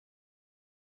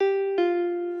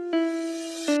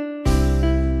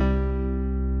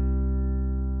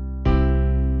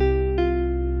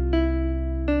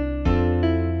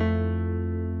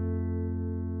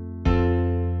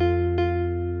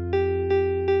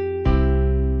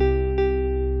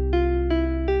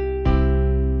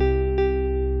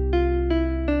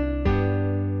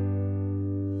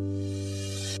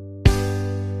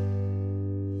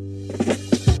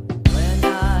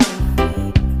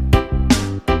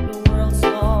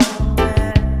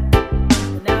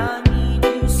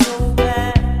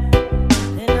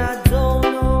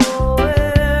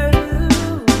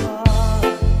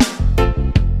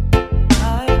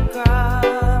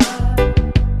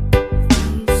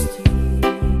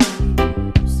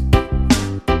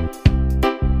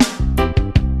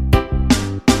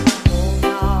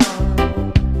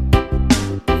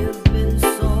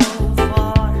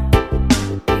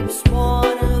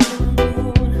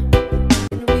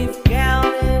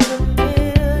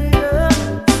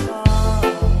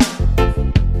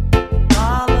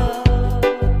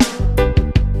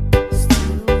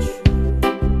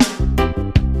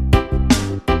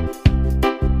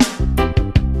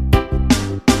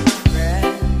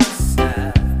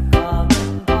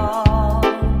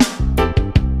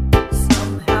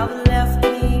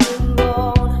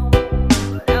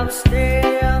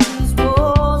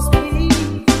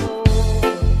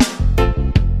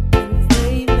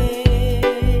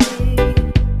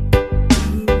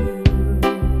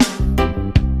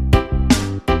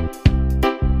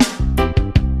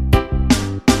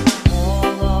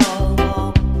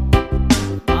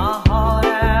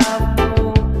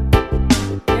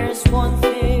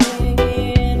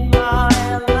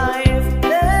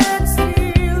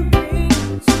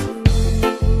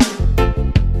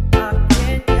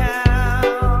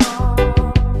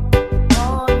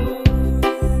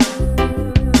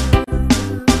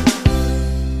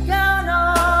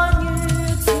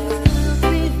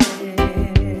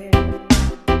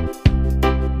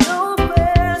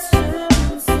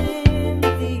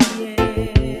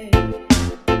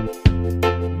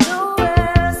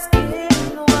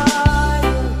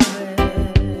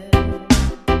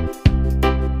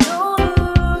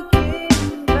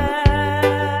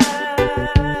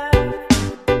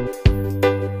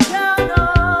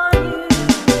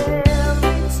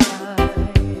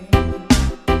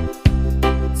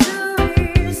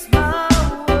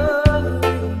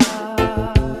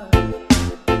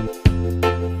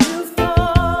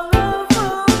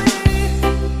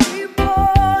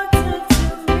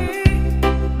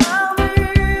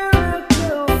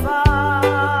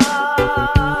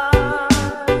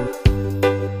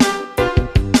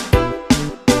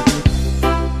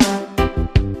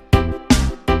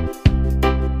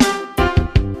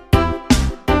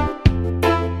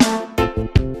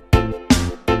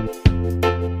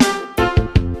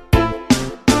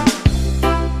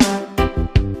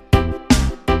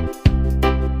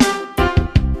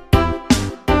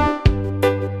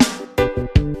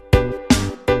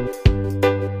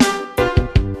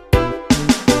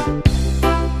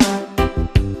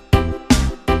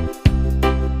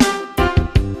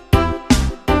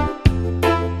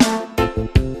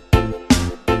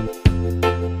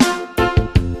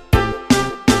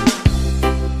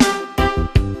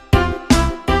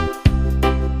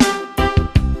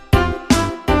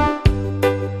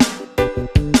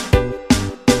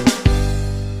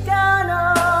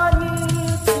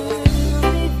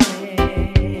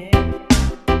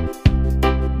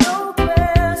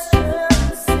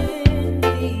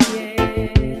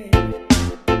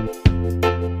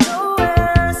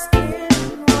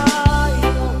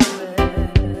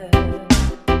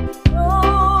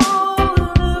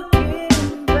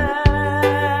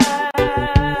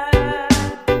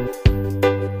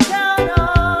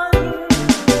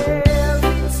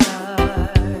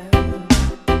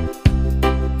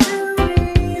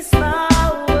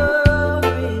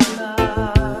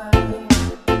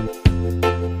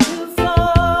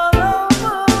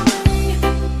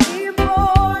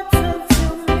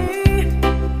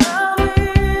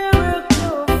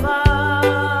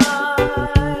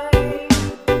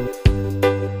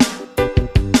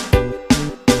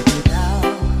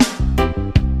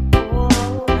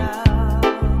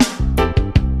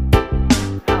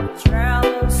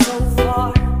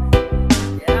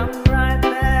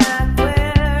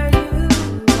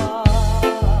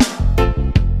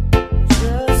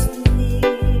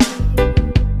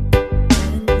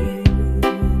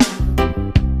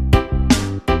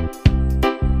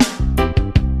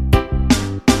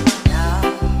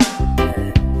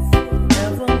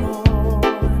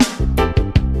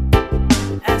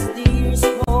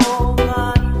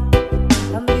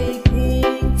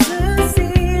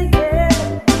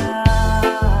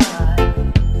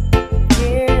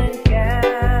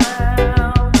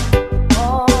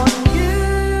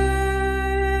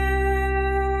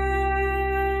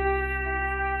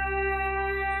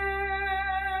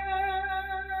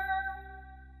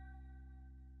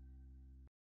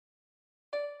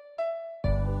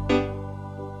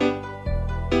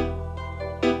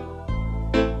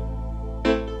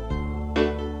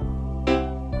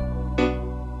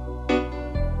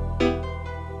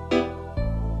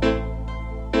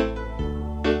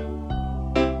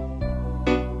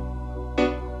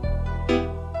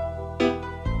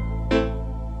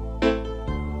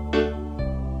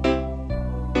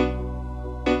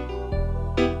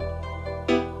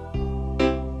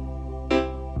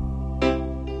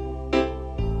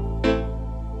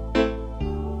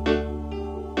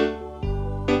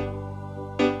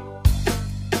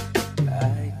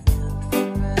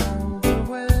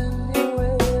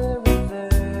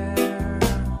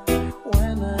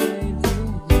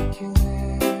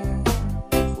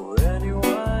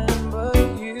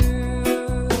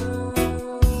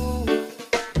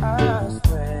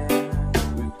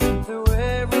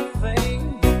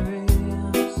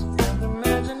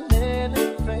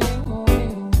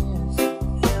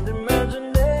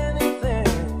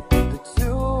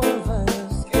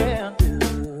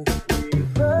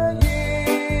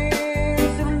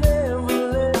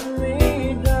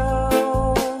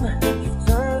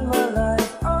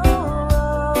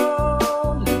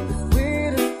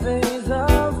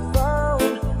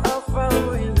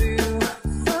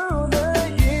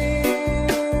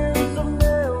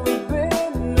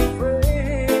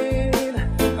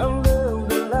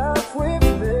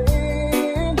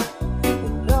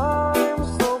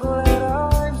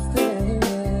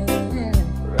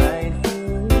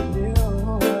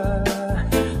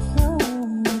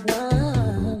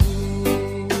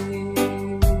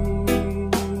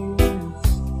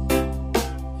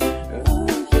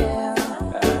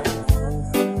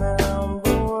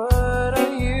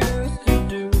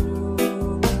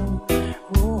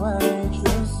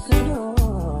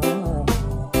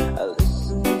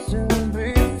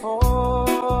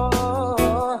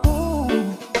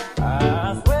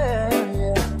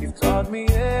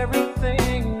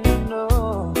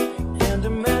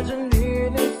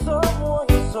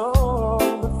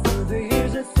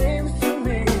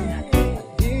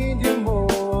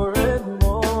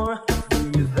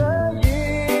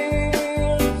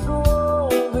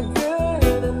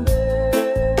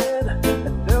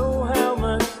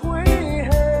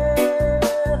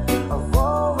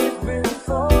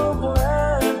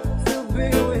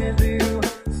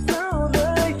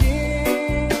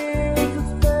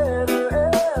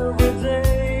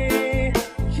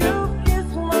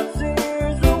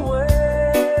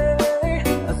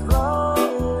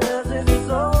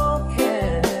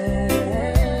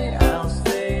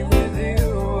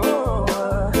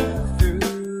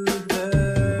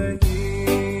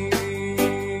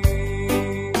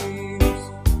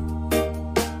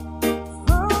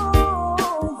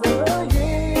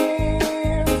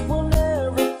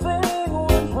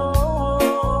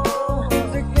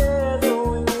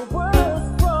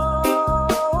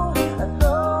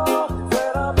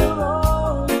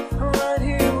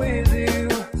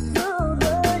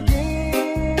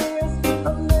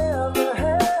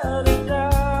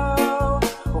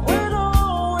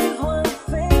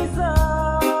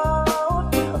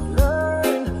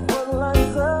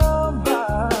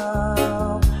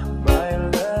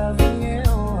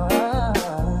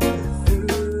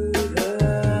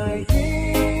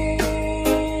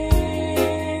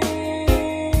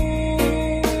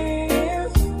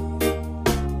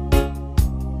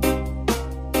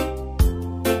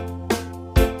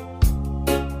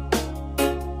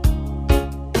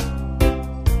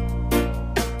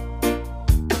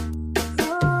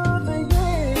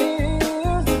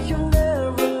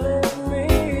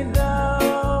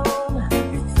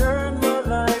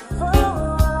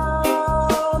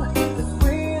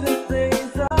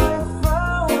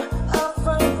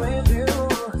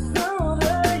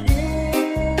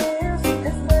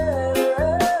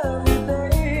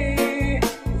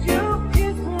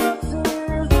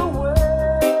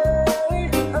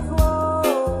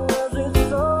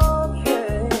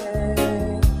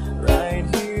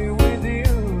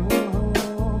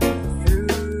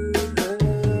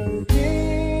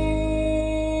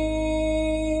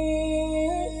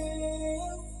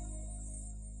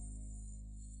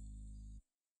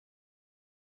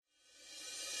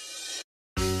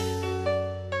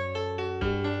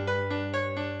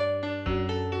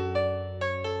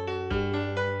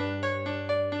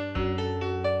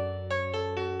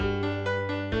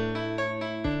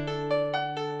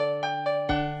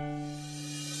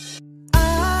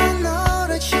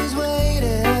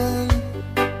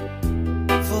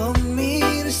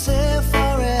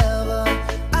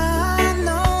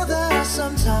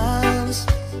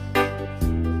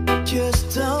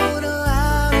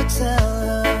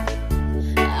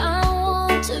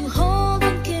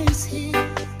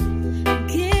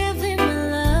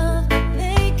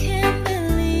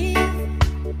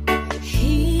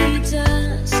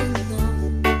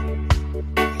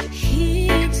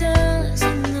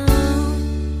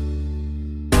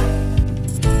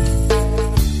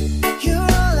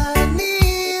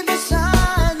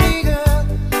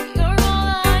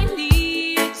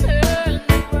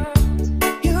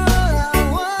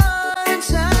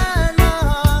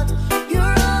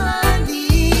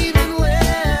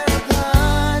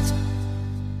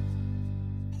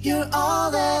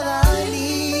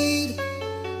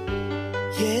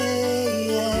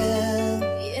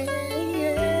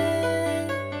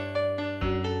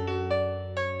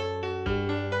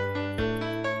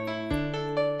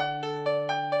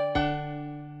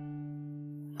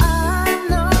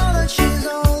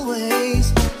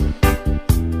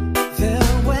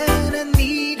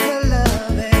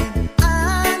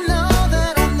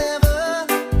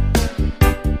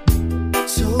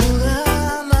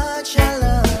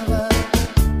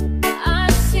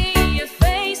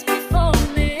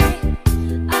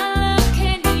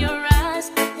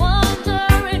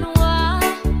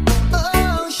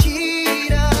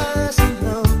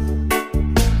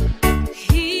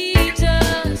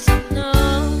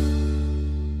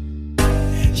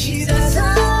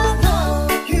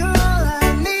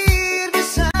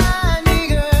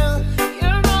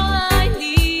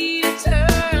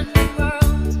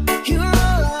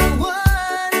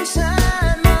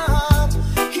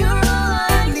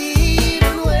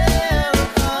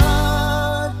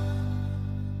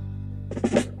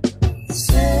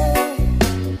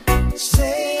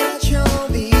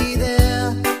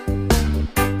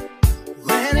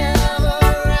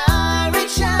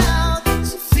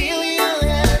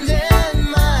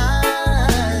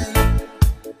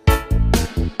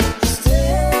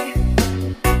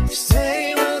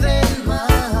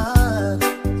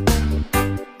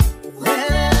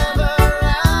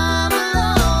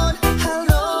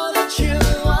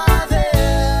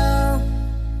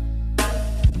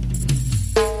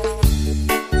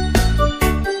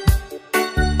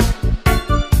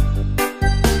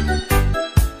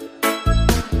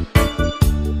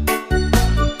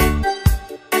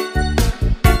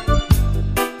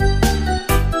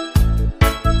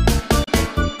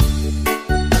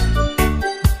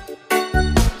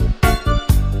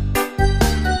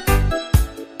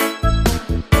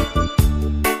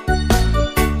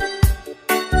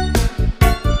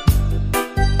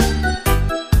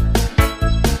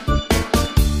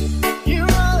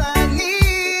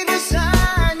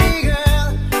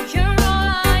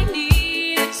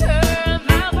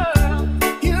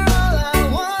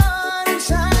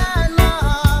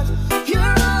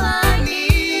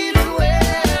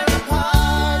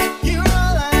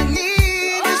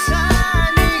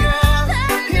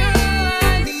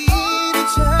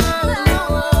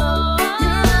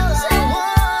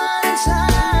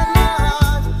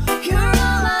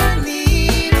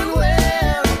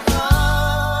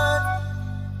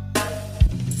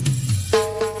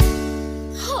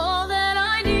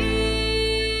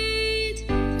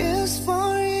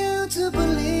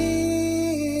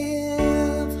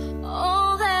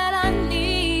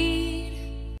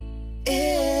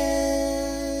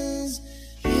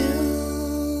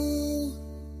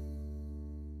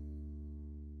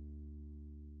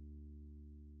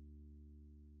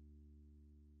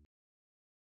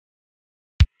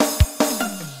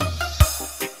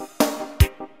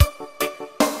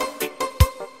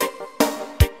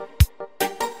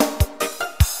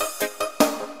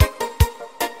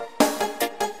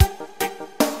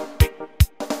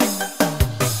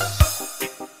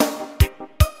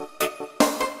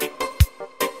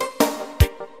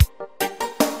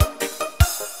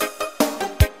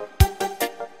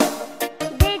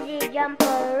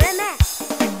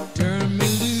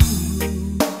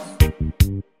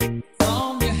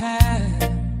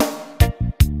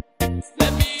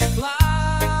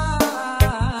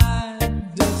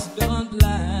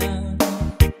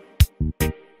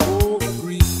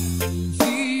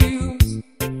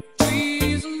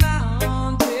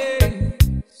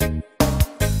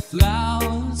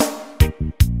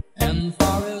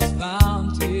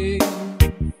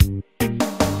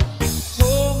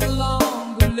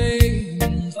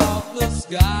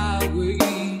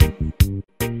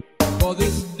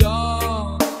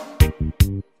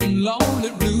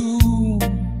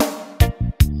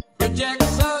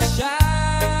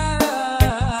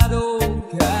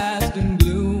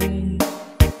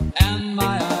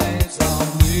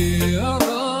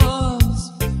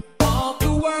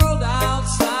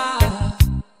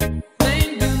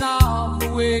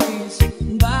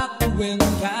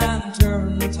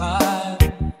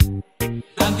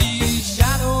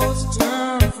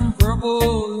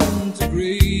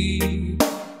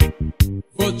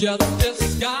just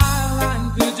this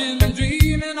skyline pigeon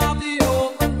dreaming of the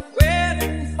open,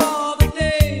 waiting for the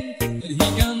day that he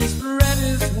can spread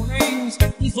his wings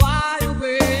and fly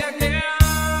away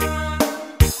again.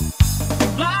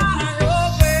 Fly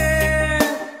away,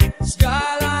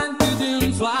 skyline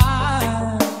pigeon,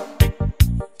 fly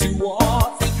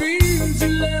towards the dreams you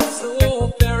left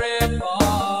so very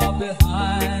far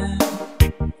behind.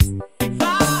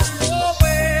 Fly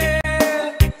away,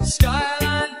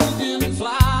 skyline pigeon,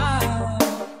 fly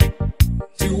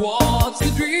towards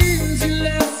the dreams you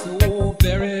left so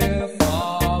very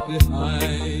far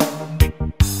behind.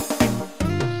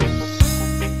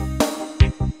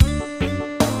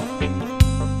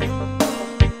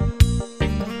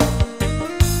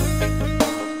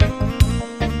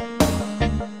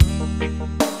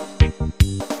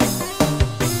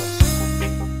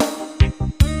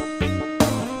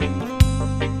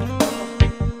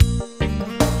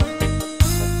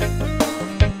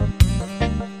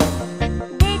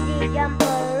 Dizzy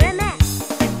Jumper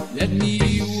Remix.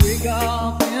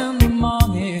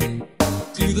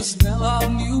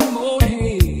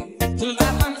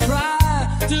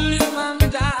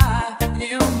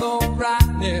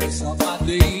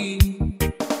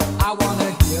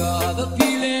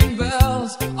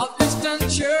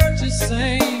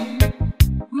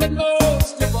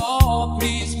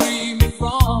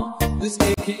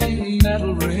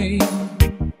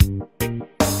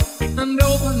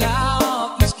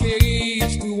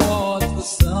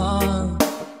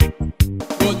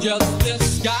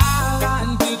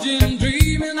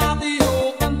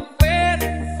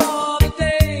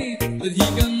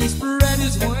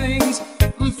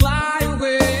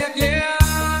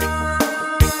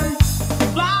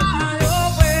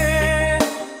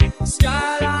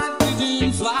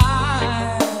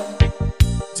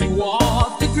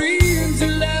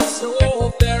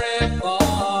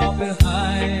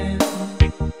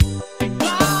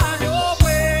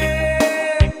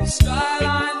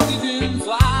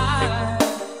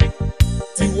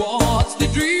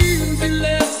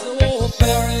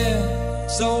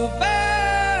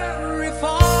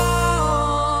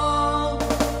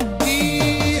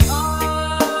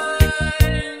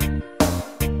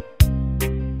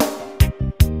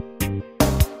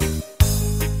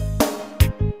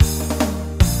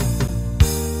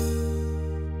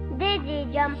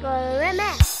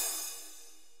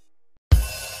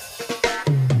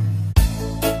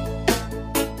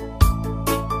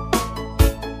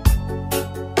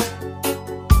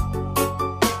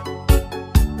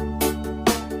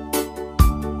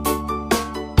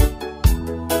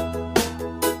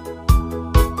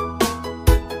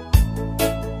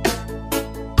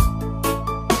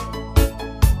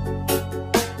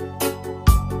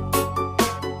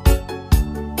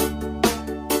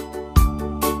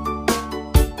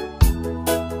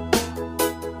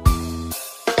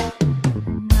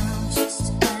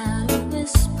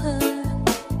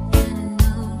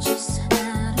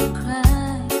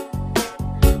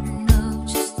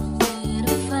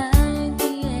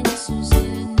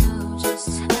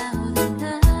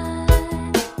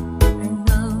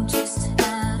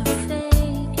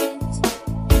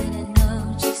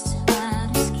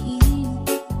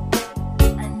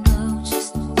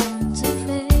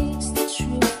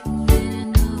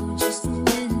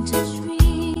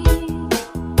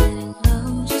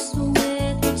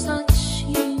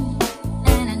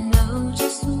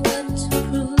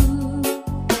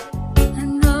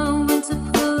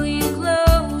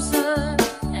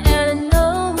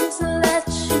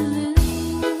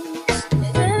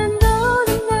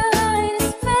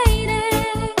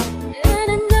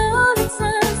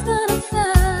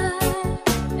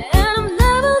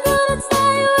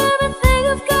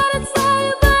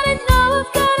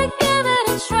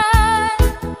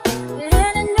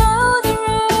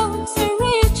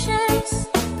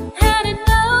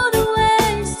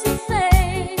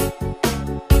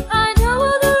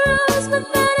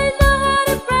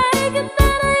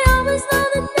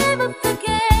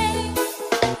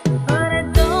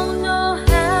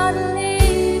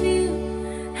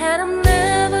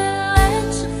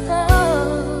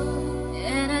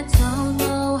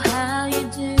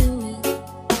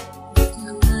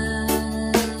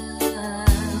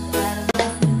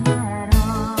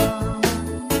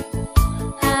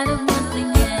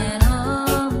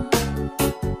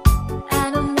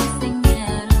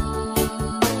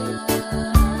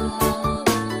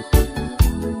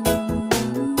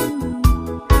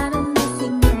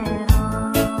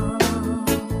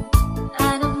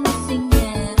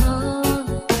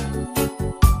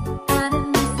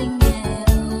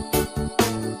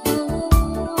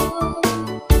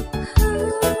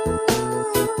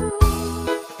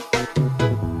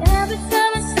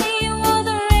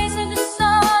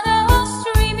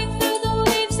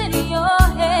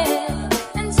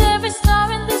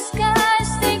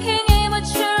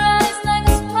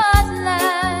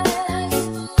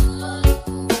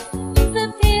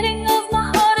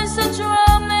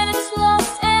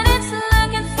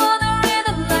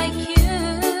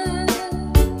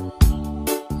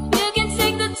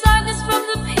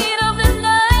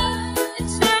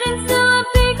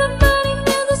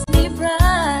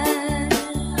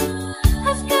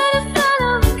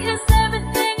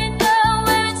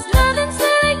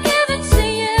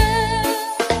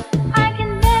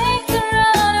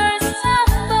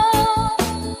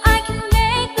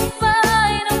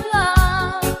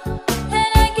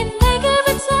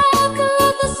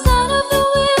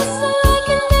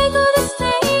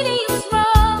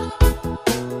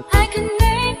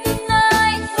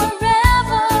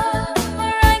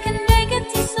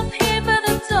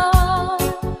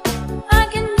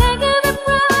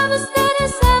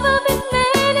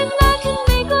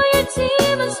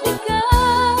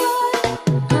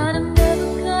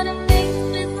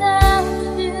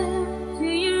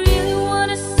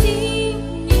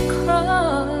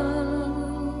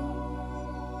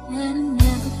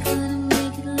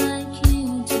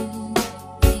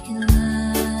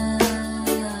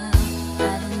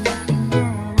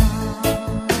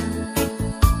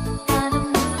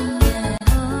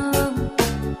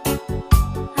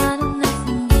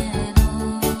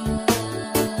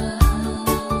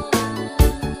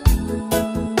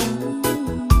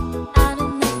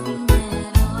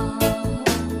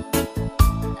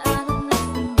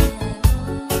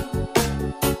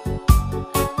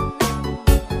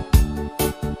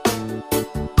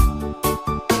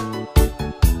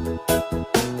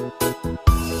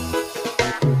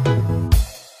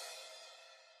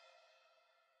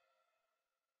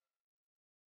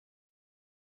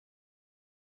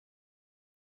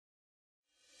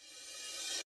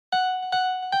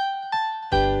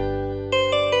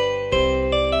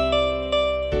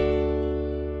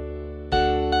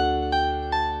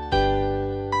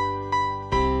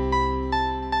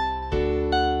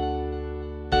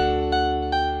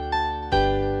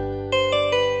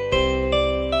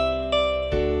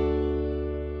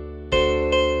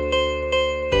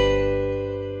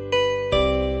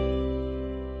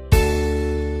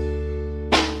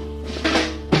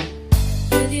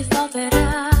 Really thought that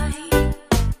I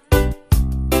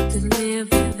could live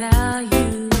without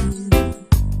you.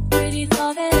 Really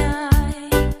thought that I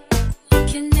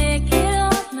can make it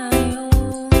on my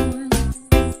own.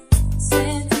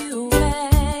 Sent you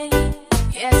away.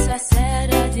 Yes, I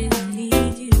said I didn't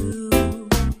need you.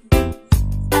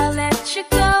 I let you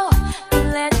go, I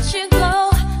let you go,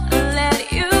 I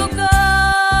let you go.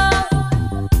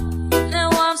 Now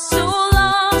I'm so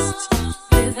lost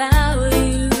without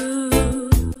you.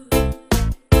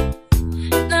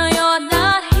 Now you're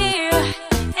not here,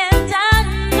 and I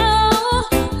know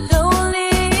lonely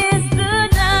is the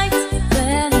night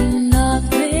when I'm not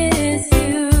with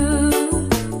you.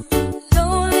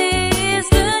 Lonely is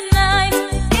the night,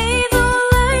 ain't no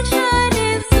light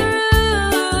shining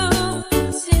through.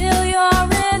 Till you're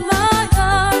in my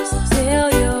arms, till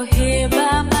you're here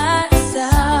by my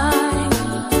side.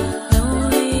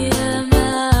 Lonely am I.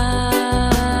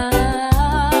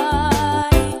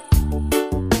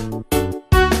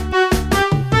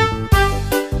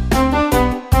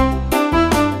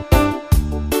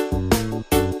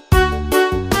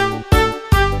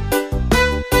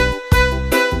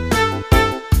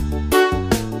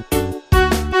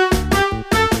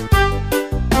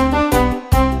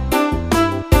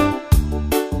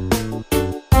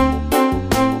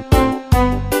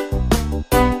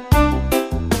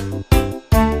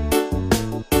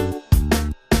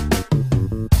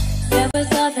 Never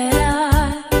thought that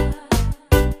I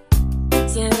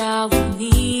said I would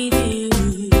need you.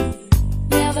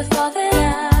 Never thought that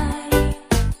I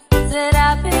said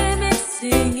I've been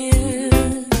missing you.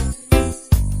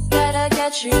 Gotta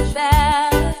get you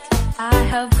back. I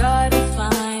have gotta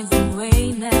find a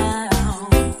way now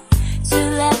to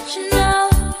let you know,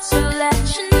 to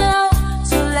let you know,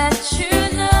 to let you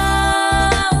know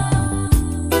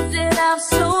that I'm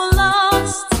so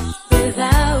lost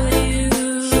without you.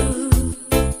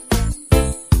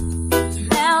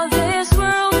 Now this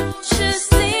world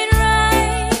just ain't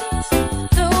right.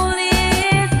 Lonely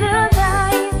is the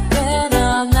night when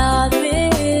I'm not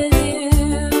with you.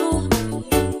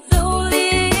 Lonely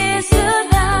is the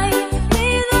night,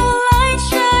 ain't no light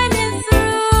shining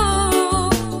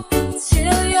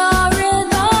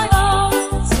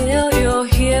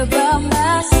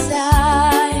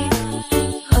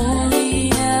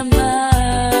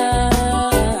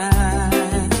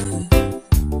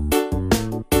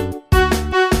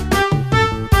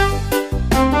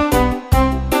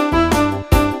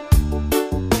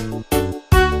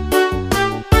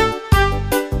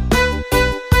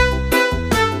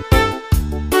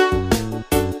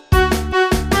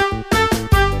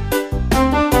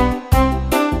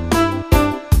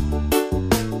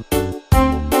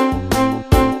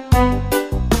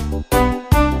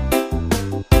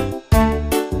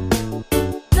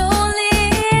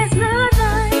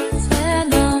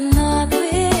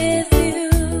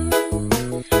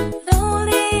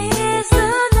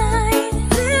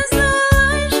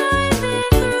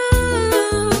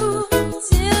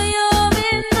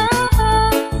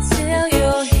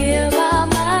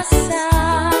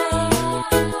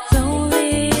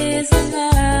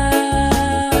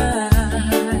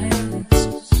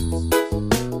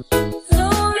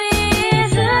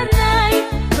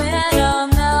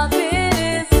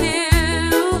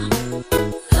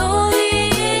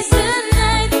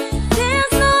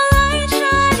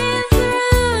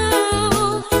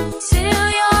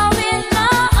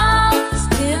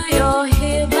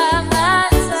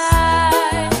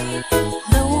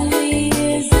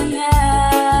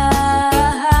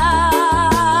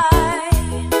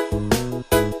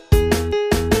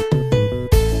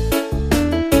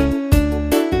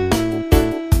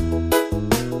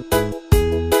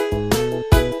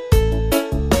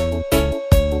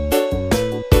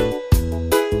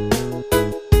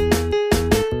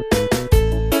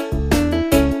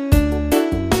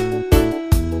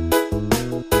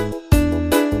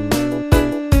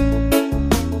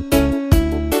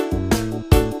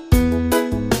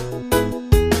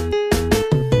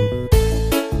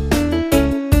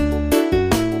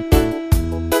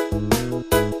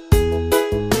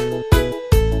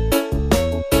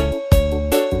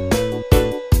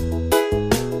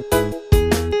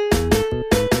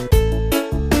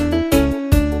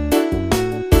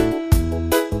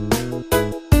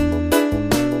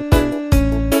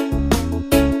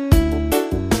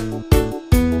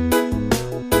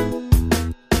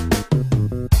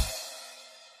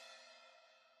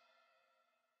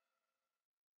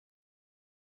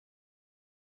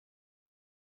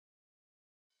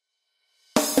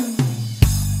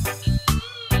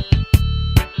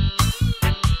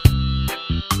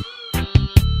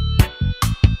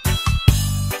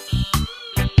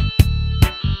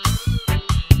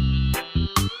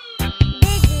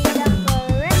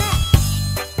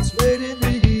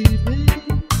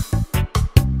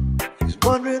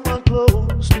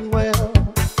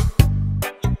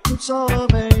puts on her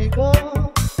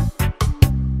makeup,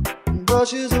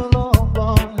 brushes her long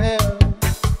blonde hair,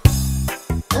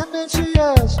 and then she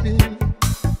asks me,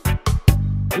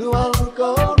 do I look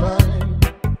alright?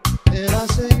 And I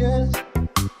say yes,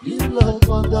 you look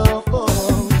wonderful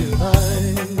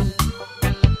tonight.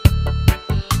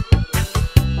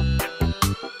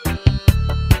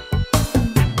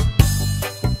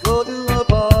 Go to a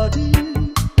party,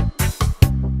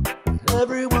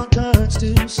 everyone turns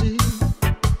to see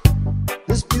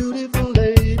this beautiful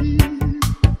lady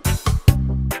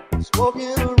is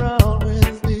walking around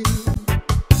with me.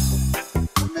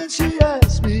 And then she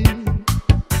asks me,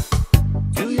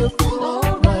 do you feel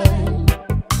alright?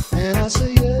 And I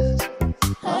say yes,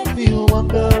 I feel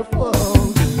wonderful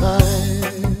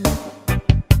tonight.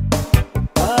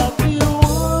 I feel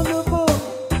wonderful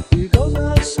because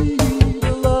I see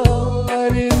the love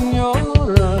right in your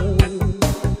eyes.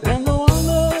 And the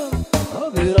wonder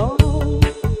of it all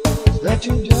is that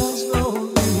you just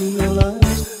don't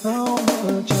realize how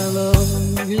much I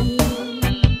love you.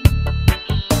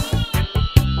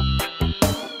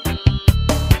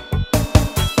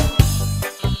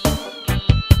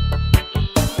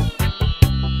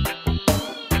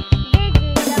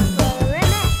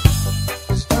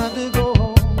 It's time to go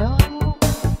home now,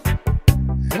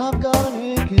 and I've got an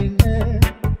aching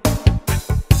head.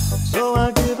 So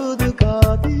I give her the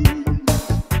car keys,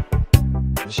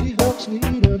 and she helps me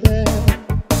to bed.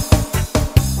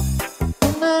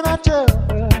 And then I tell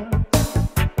her,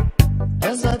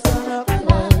 as I turn out the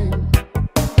light,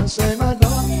 I say, my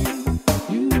darling,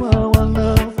 you are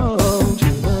wonderful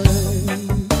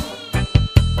tonight.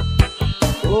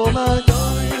 Oh, my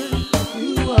darling,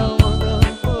 you are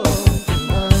wonderful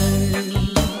tonight.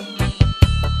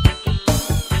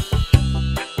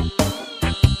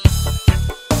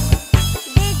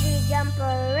 Digi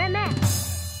Jumper Remix.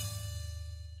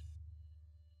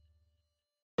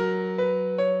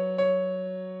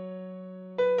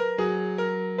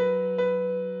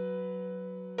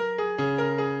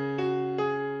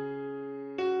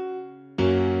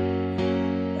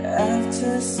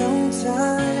 After some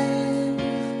time,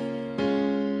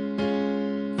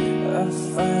 I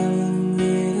finally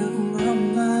made up my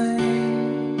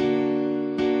mind.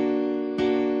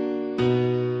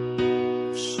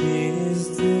 She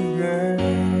is the girl,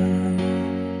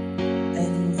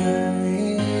 and I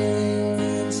really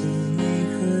want to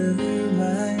make her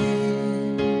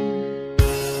mine.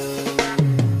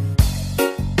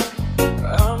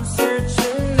 I'm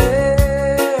searching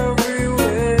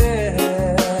everywhere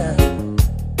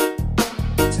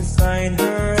to find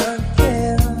her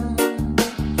again.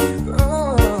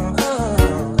 Oh,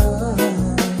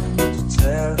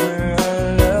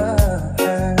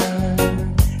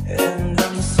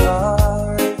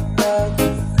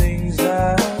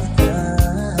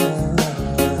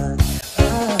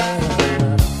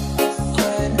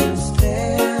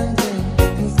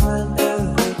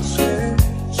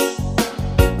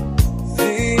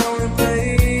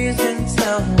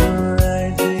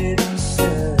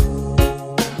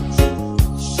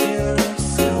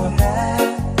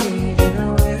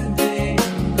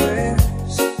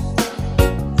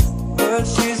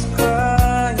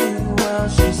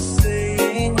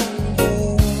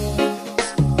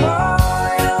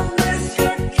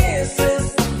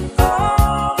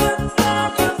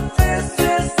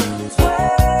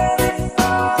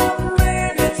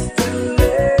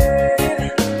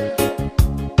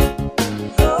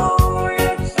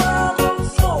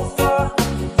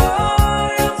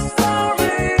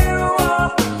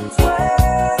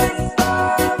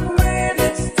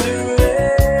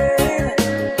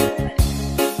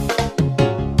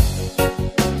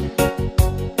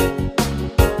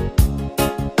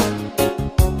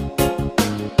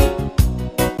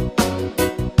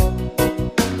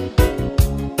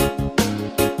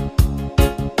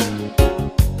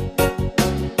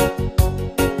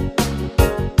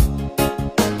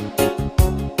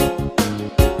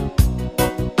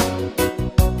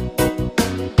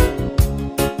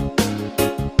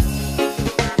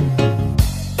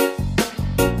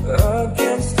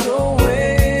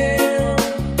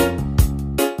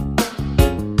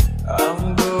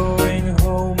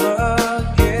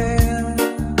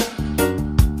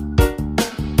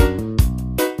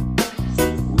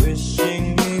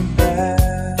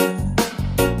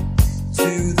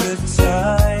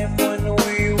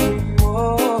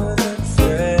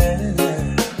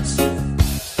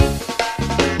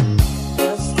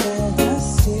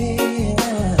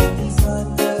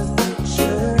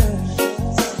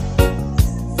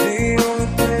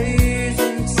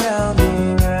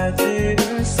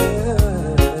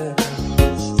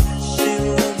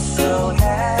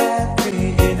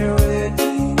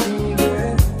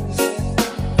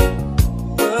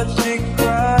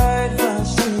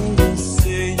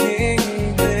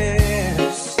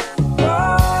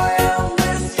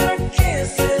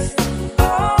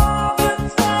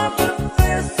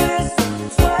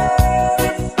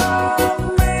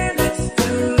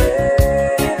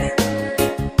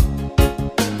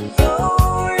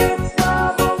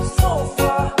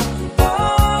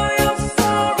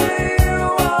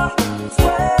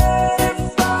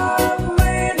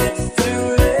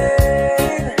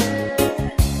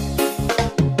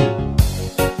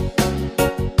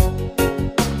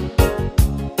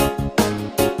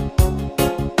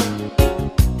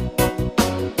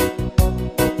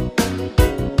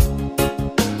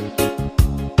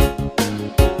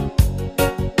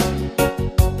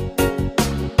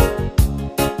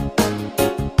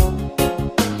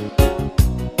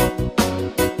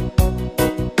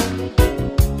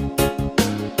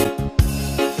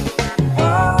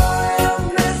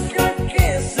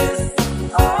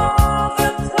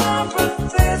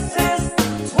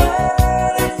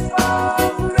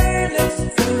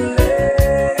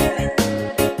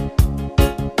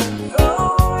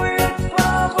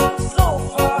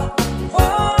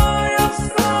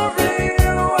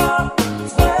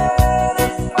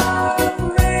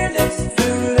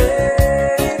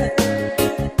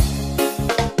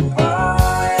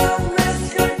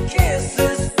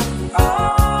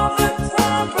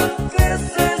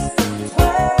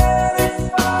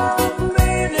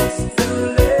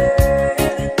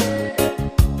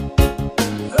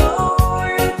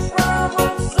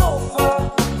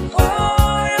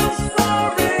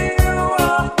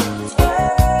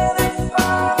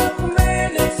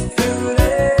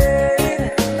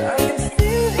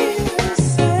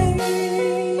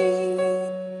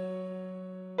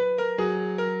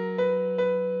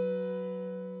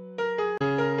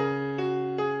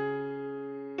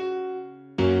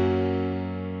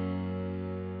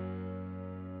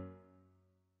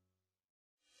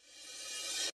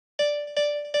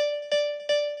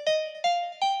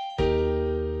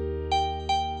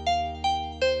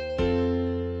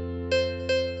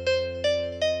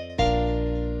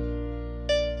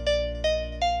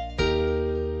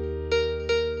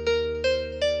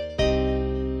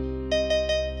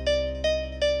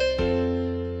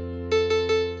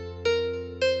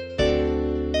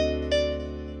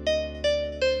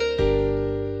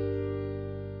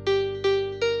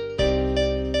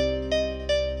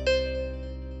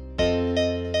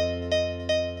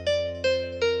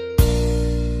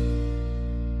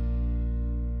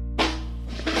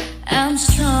 I'm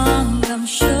strong, I'm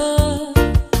sure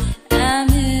I'm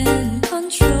in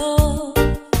control.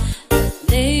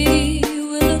 Lady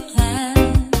with a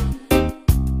plan,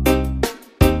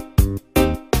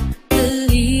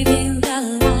 believing that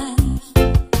life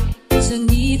is a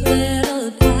neat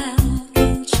little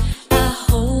package I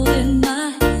hold in my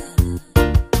hand.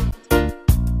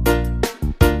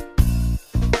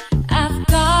 I've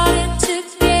got it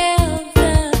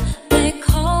together. They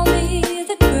call me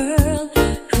the girl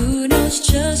who knows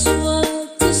just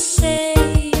what to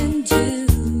say and do.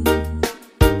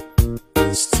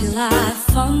 Still I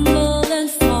fumble and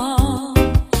fall,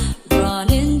 run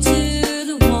into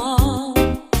the wall.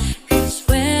 'Cause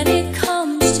when it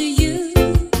comes to you,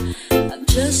 I'm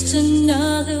just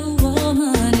another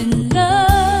woman in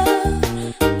love.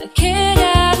 A kid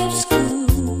out of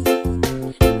school,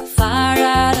 a fire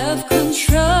out of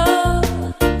control.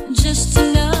 Just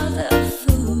another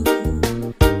fool.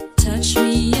 Touch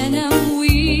me and I'm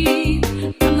weak.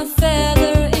 I'm a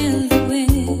feather in the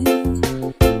wind,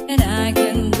 and I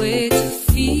can't wait to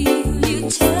feel you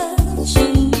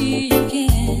touching me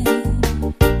again.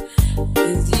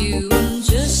 With you, I'm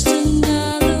just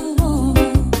another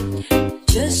woman,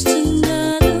 just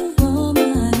another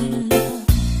woman in love.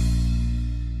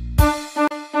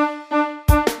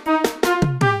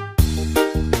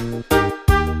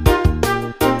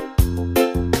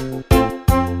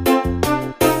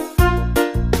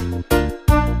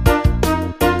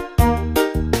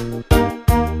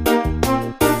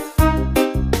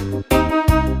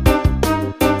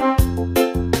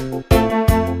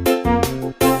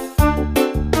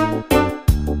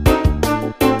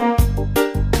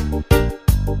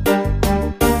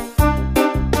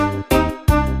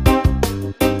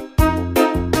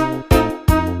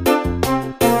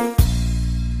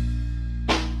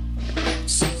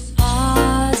 So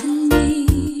pardon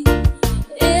me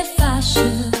if I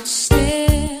should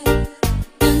stare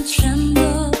and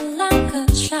tremble like a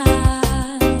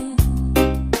child.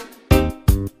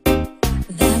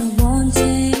 That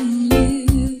wanting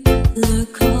you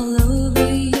look all over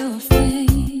your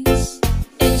face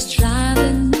is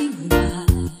driving me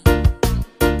wild.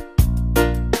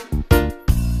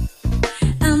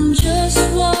 I'm just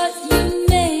what you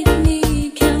made me.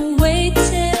 Can't wait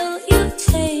till you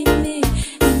take me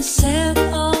and set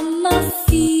all my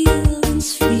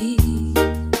feelings free.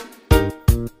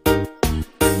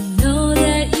 I know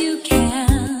that you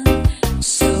can,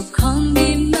 so come be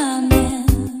my man.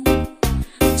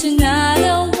 Tonight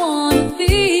I wanna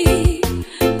be.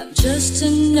 I'm just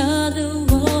another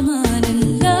woman in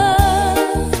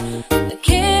love. A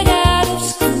kid out of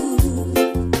school,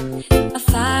 a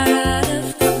fire out of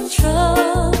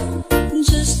control.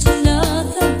 Just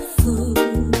another fool.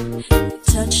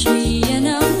 Touch me and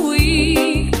I'm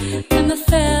weak. I'm a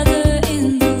feather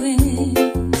in the wind,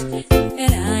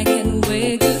 and I can't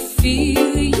wait to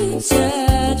feel you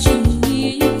touching me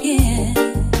again.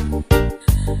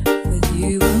 With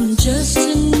you, I'm just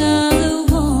another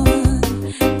woman,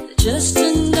 just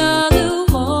another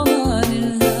woman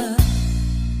in love,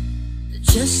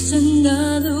 just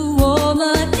another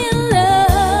woman in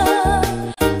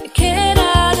love. A kid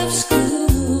out of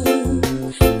school,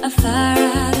 a fire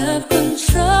out of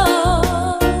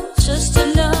control. Just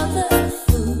another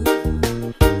fool.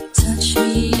 Touch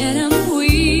me and I'm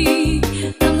weak.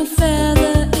 I'm a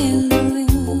feather in the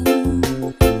wind,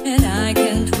 and I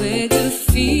can't wait to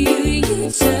feel you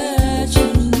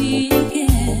touching me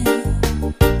again.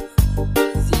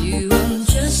 With you, I'm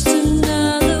just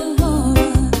another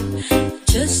woman,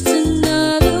 just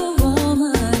another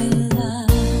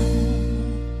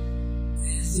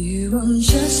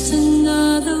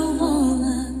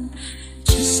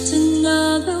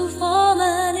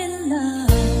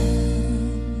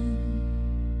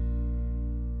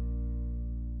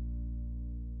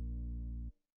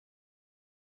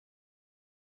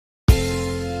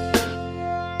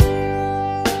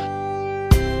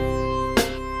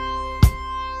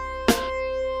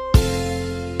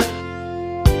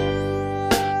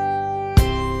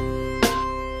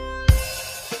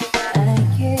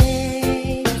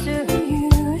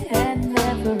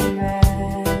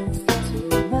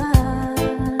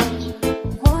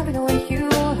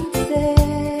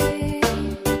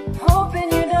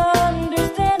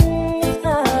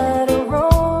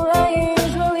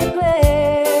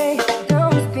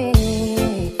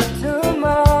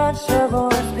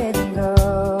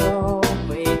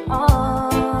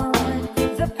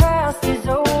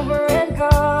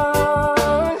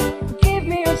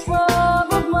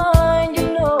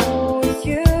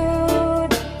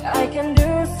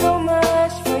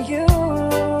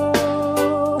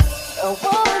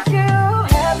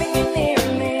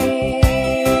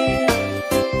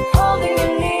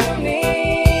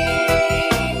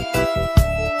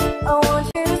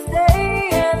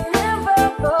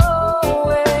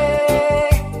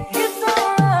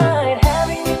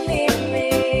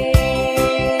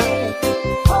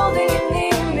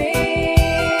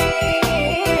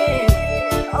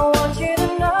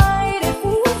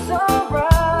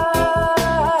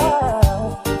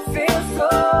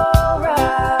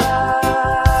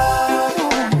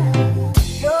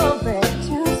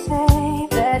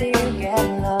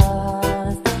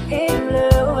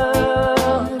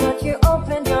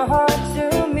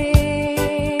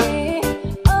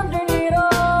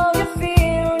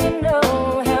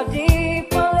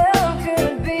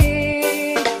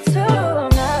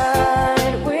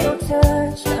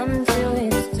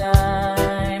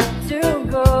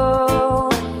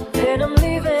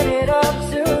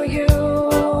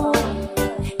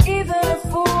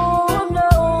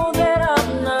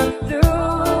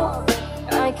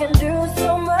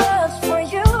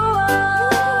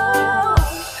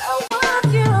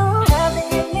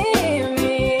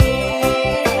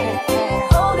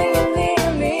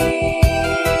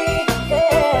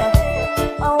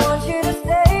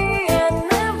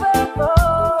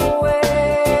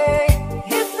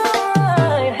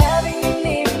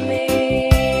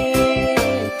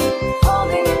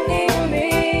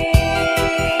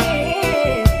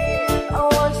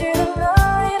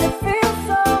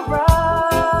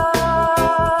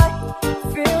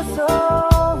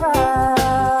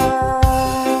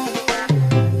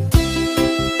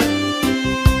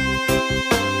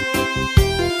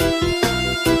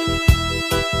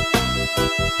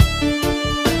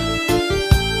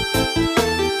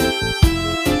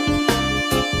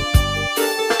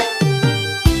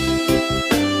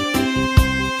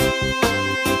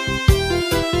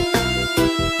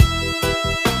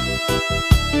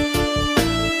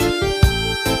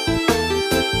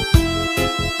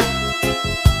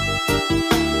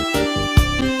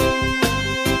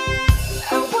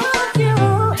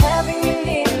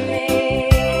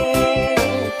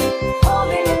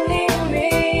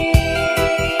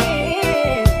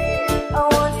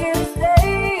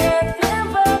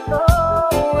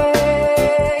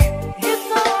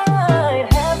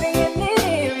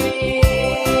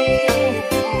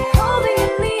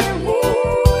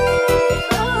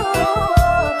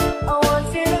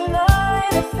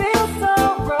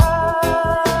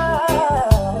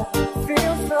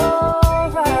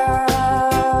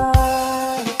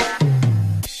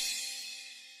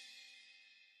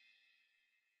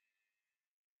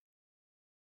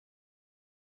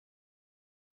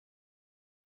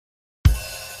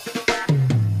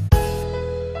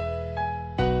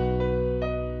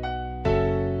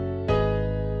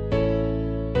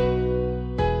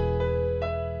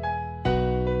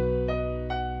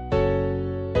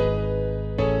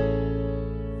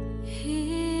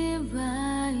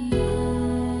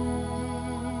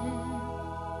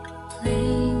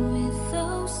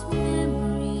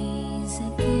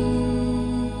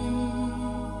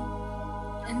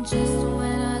Just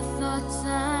when I thought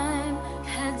time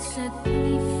had set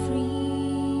me free,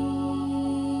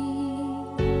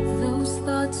 those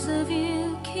thoughts of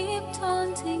you keep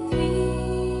taunting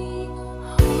me,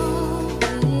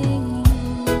 holding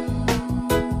you,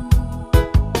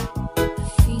 a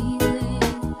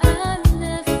feeling I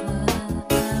never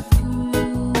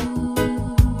outgrew.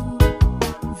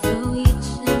 Though each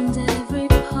and every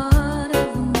part of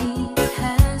me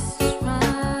has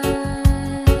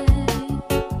tried,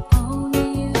 only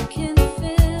you can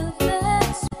fill that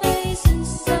space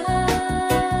inside.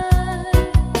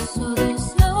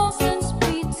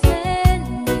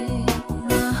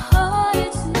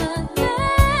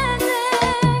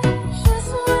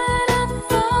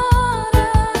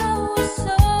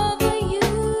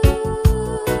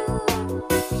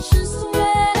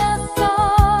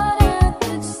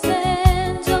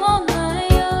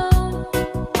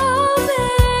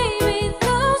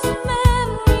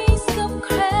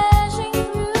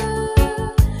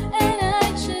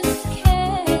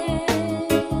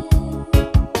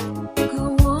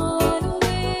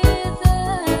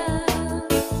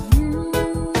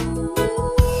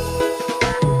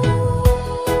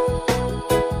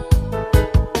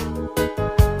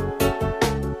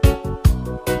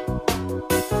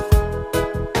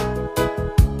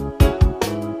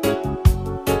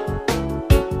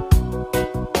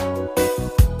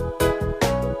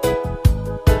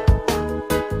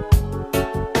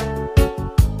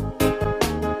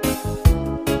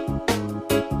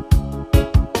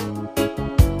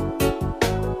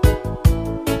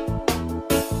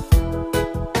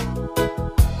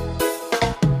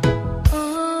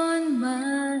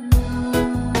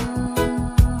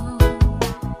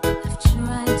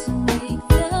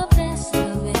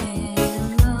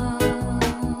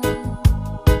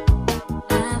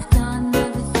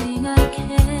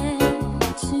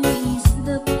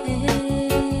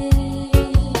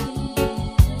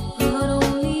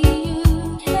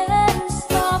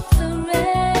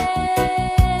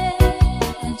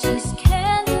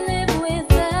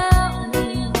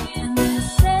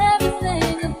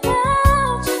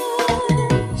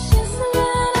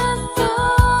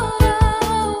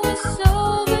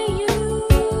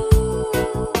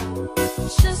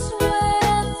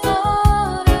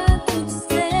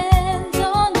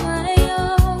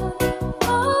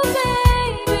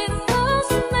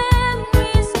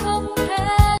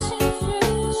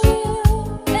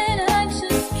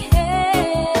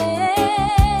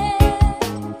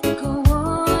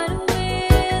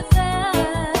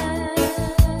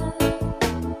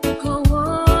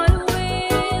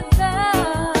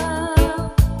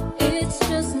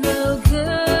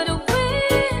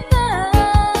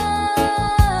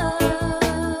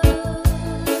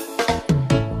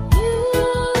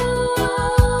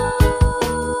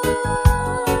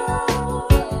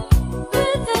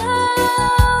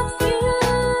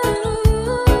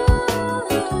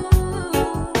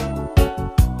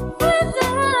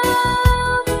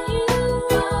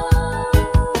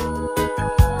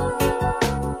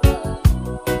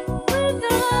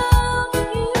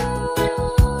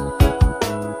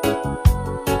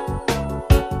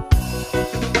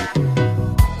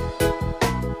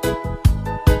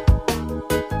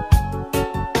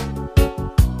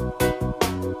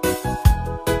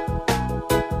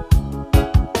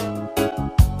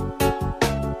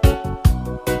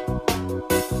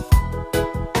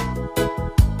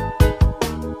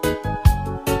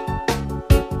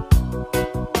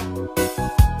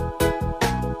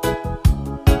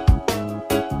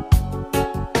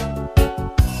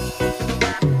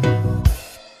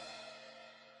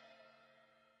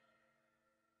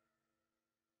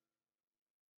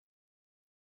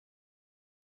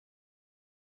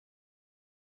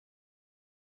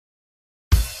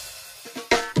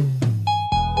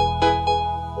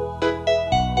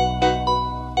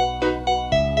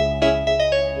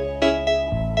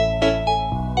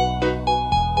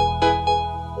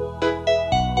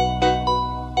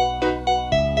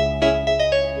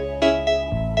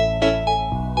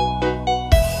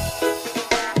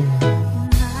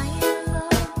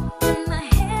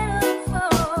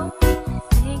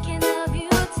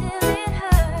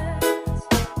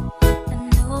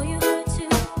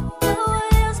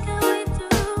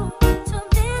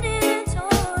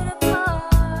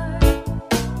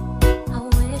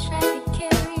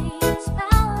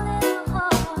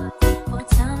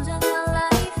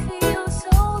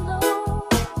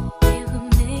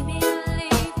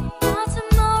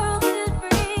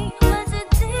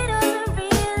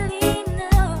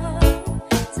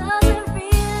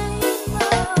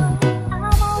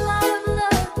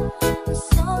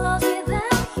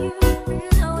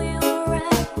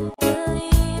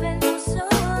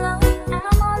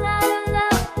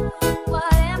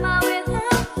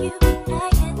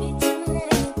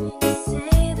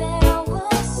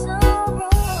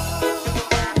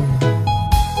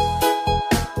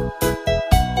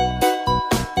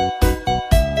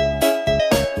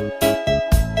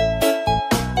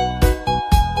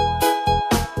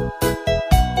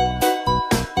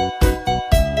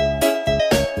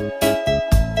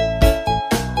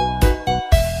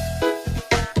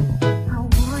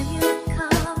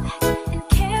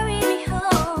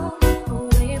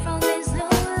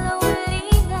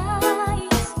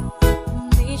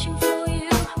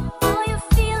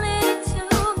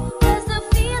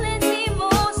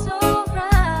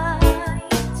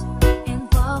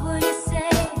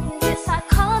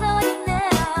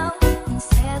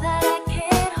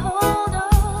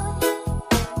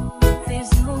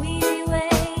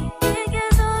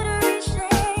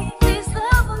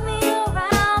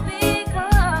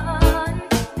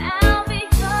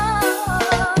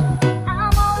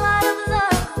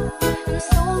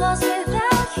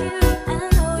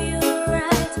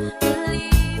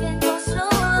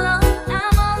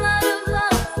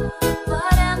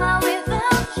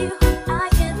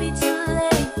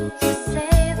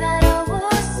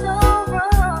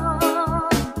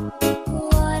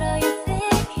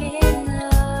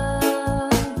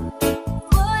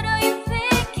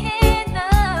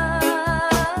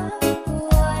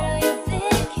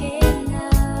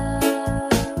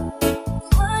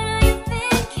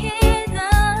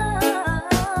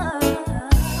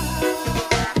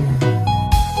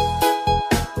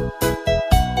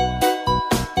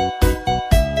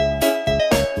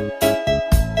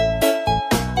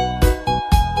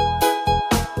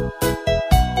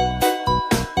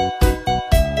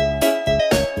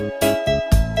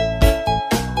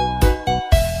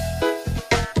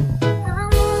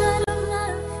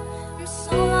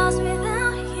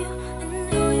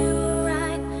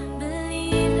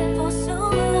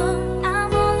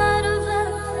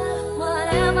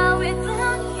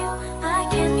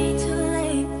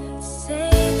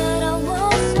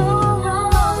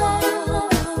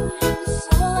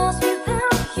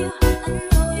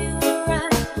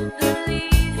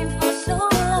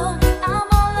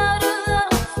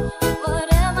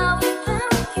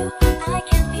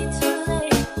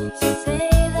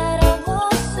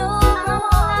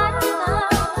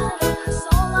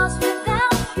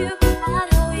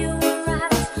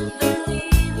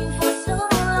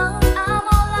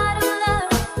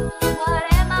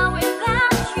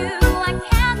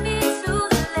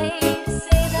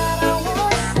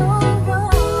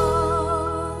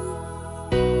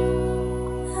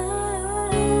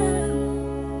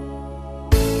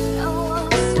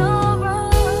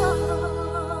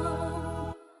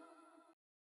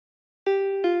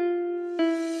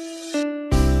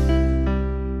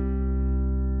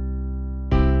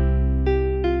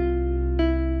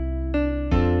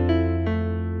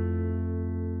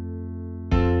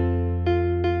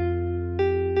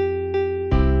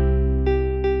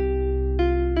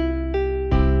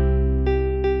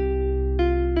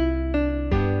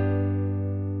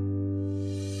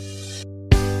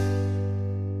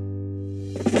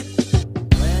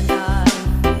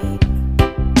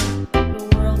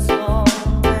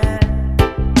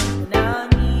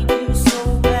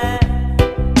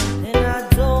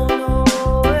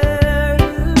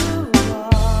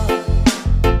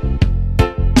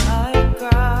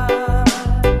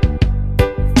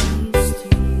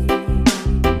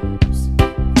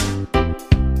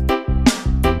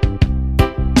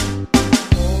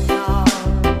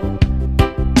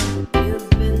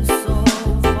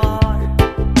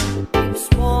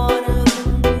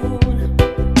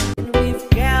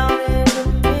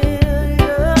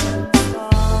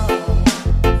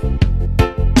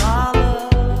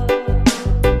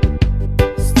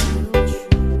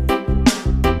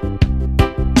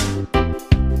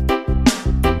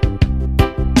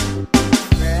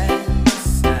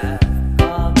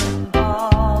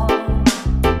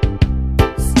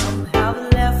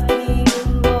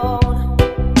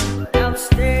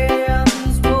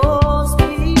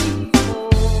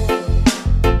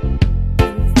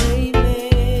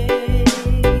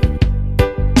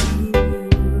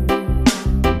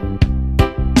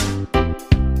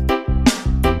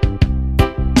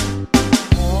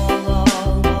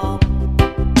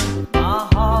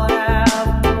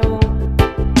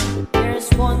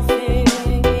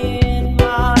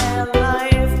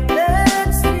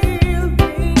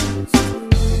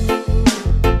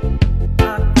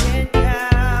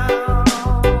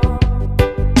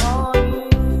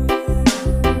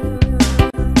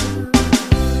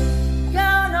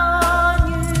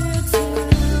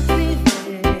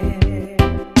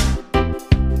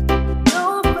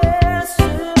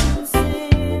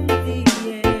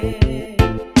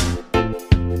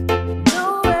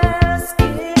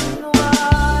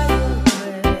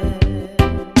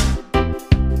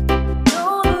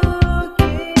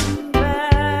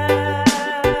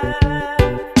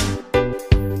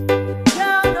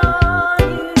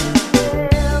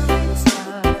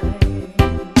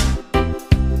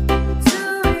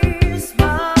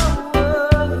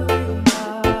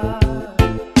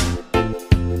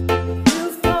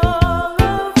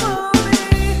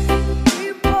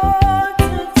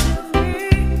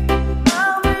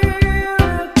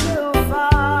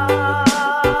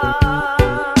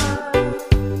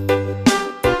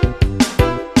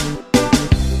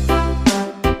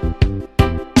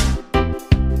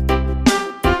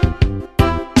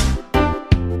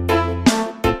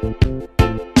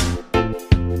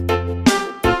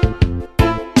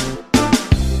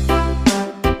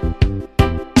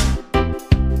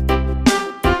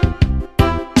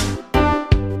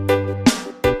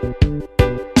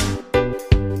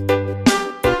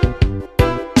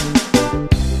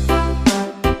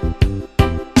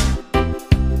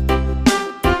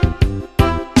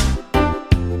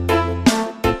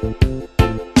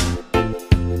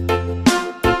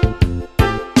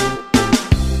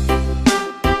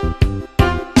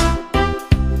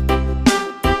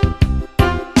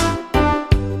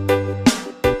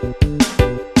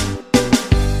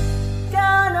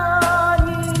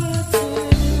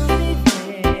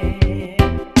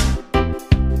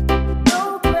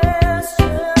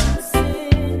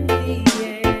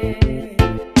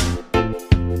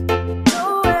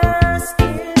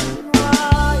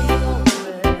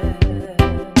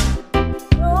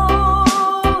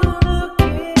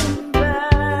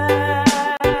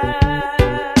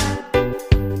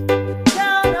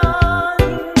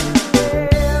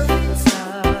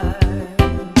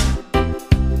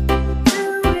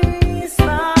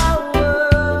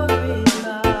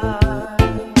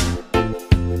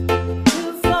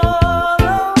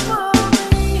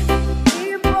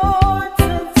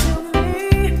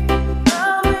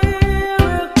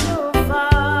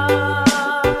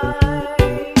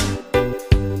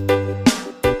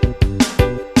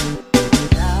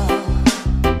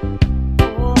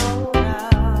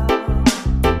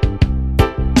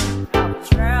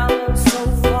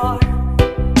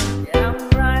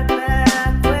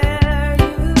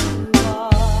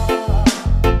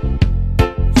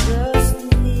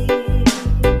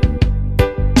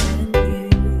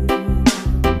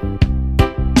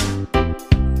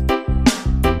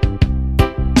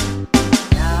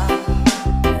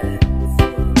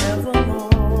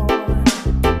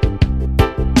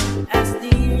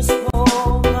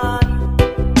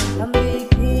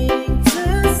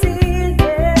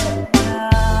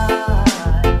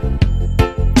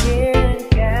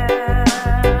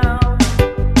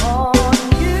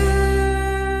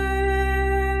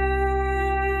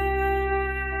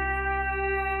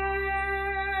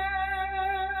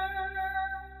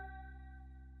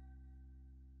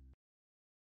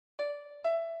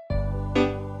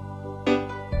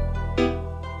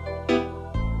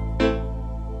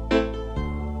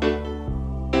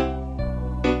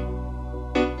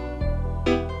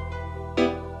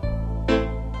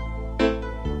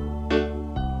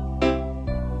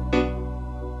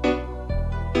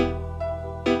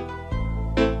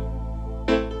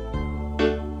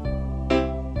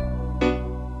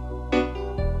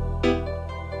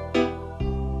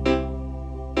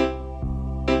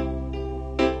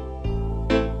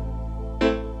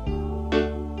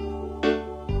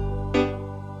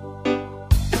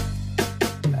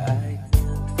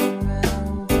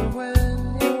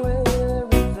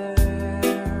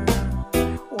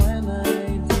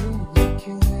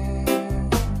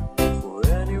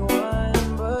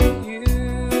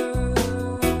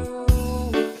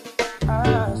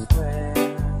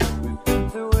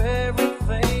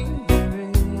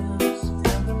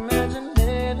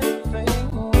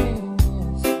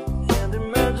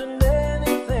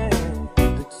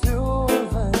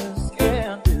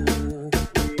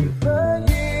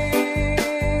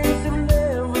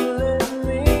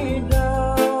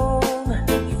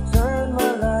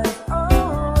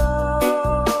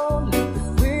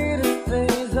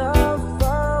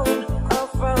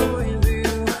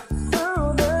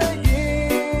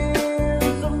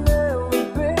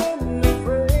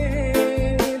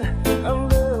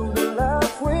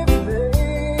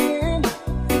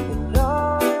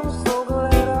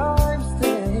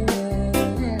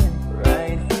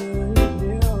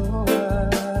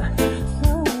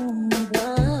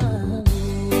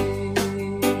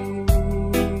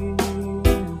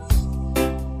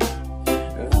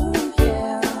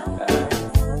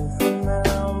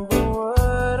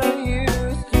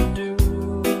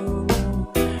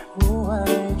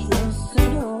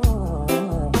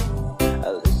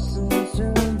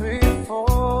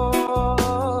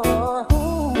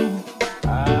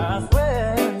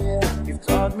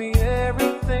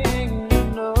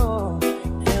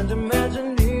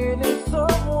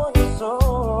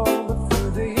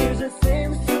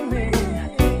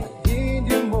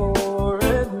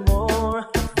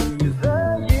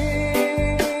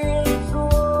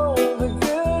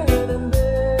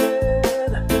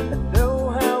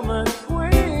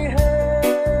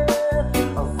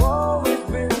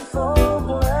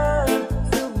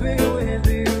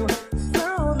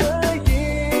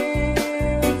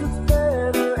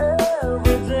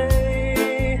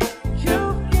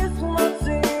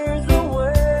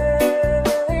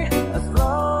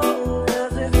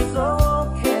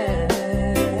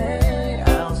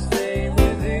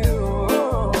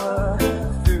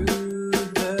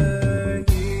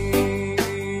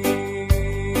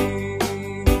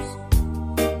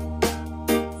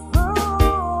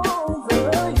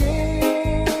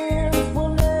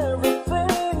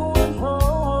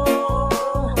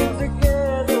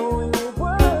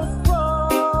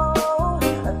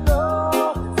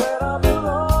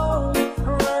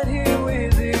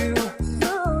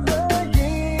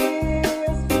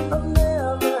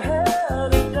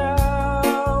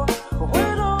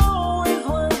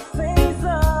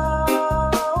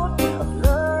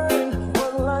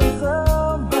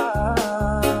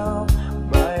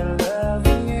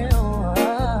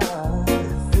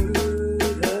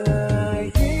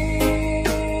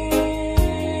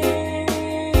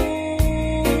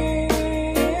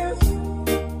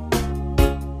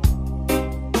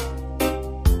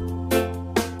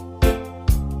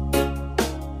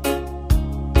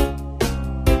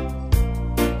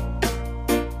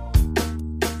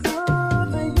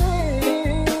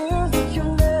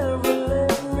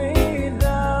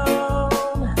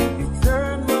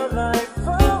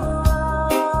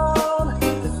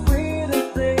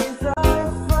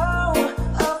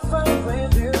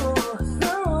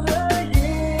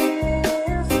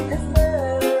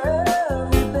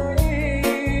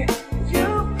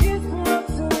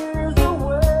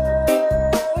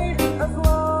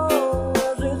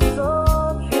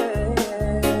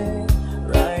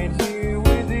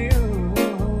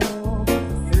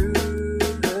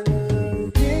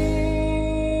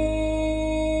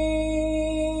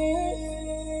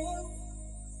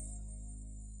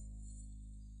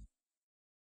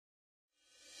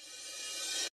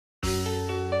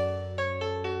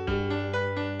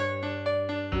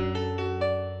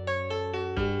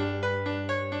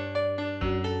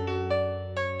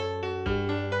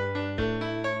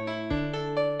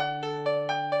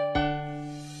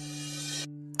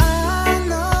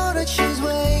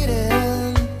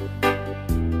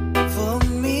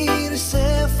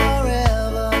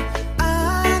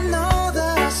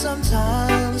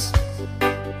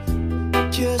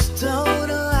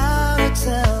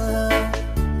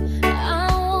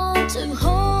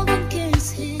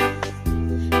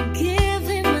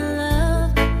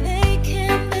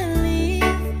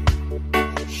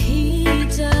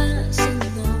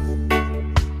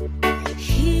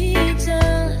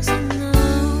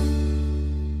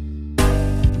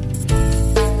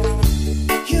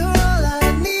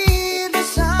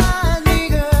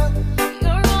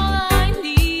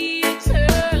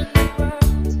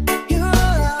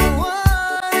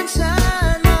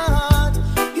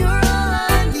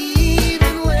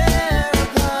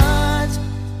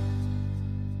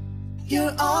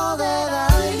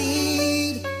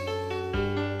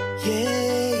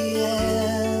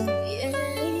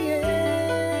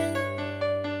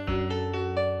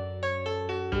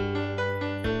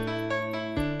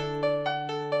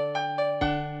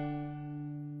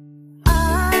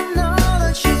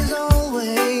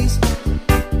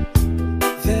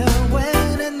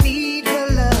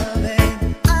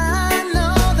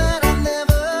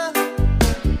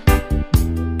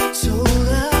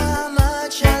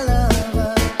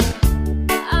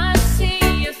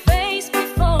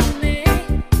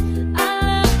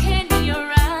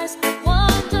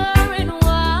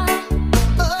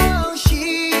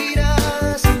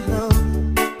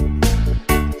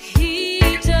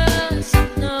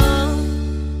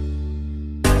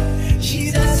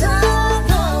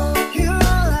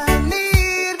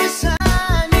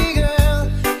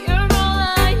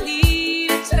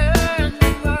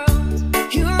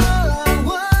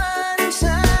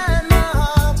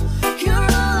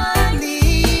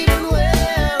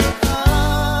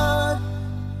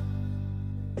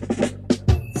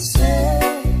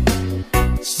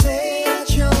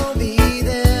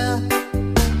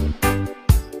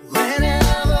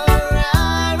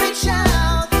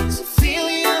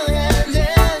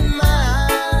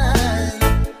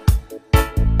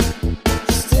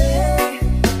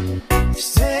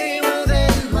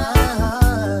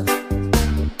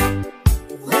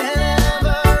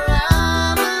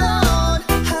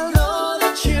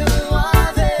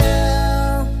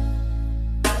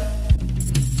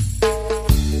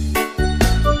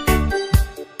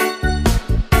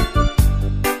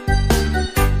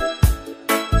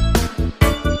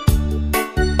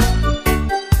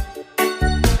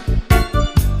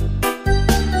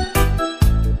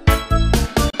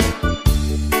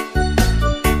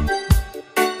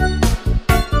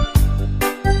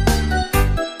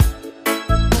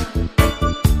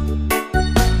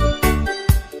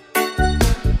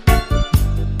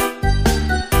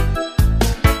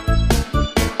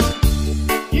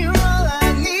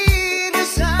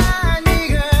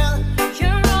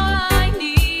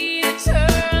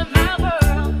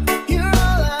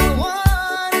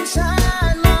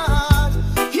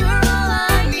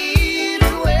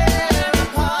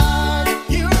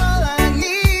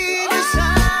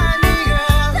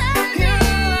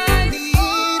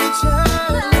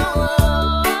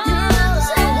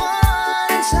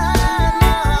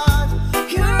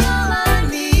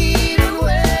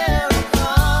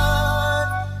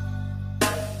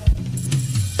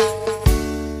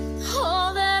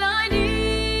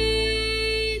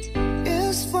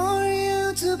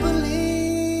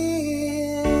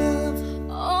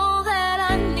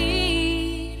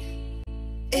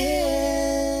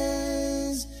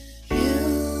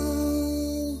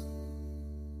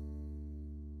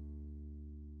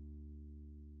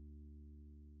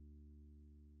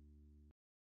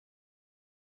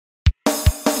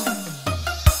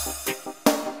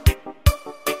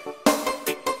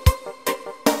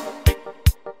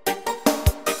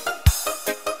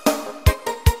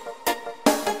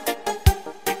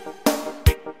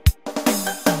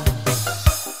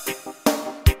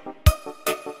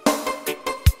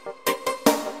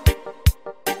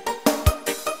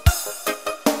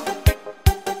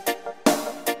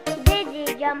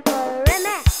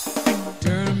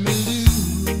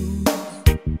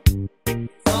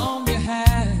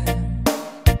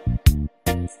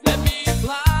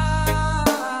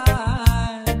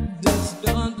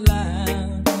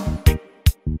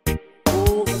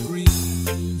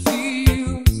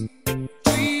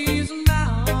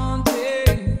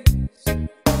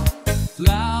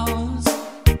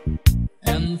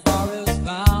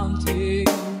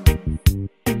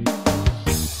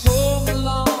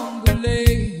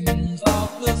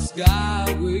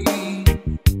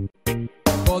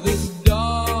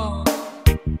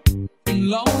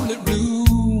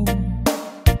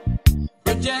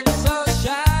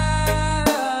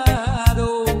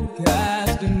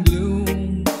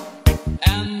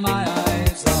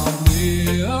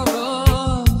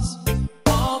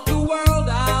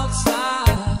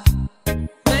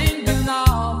 Thinking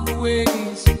of the way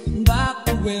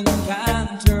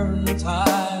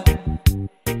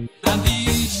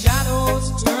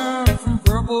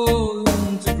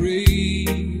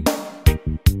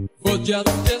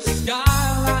just this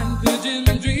skyline pigeon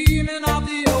dreaming of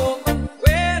the open,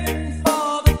 waiting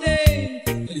for the day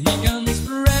that he can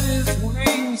spread his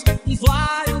wings and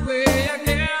fly away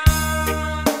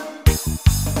again.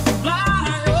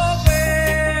 Fly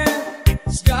away,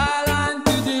 skyline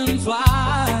pigeon,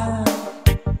 fly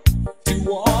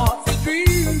towards the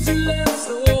dreams you left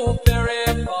so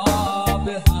very far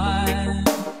behind.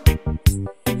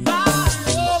 Fly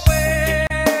away,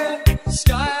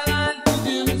 skyline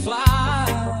pigeon,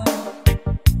 fly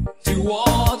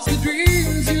towards the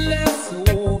dreams you left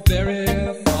so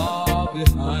very far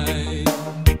behind.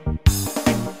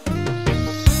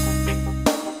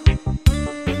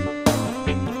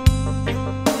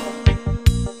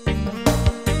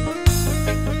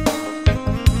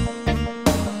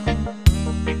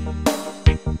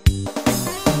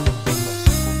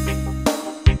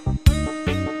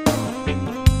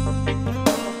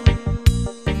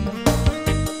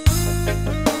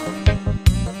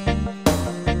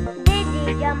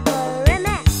 Dizzy Jumper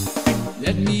Remix.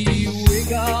 Let me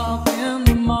wake up in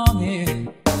the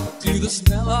morning to the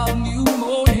smell of new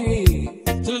mown hay,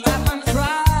 to laugh and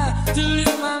cry, to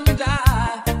live and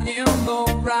die in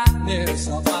the brightness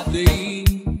of my day.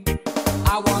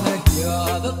 I wanna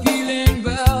hear the pealing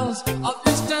bells of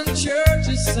distant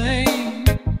churches sing,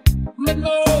 but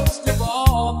most of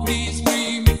all, please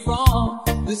free me from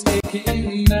this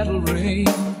aching metal ring,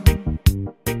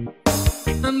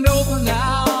 and open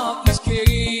out this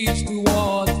cage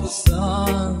towards the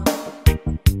sun.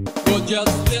 For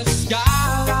just this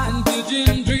skyline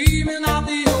pigeon dreaming of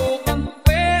the open,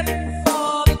 waiting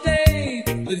for the day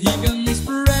that he can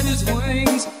spread his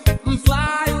wings and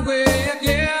fly away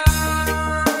again.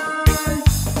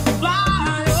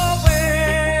 Fly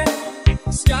away,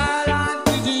 skyline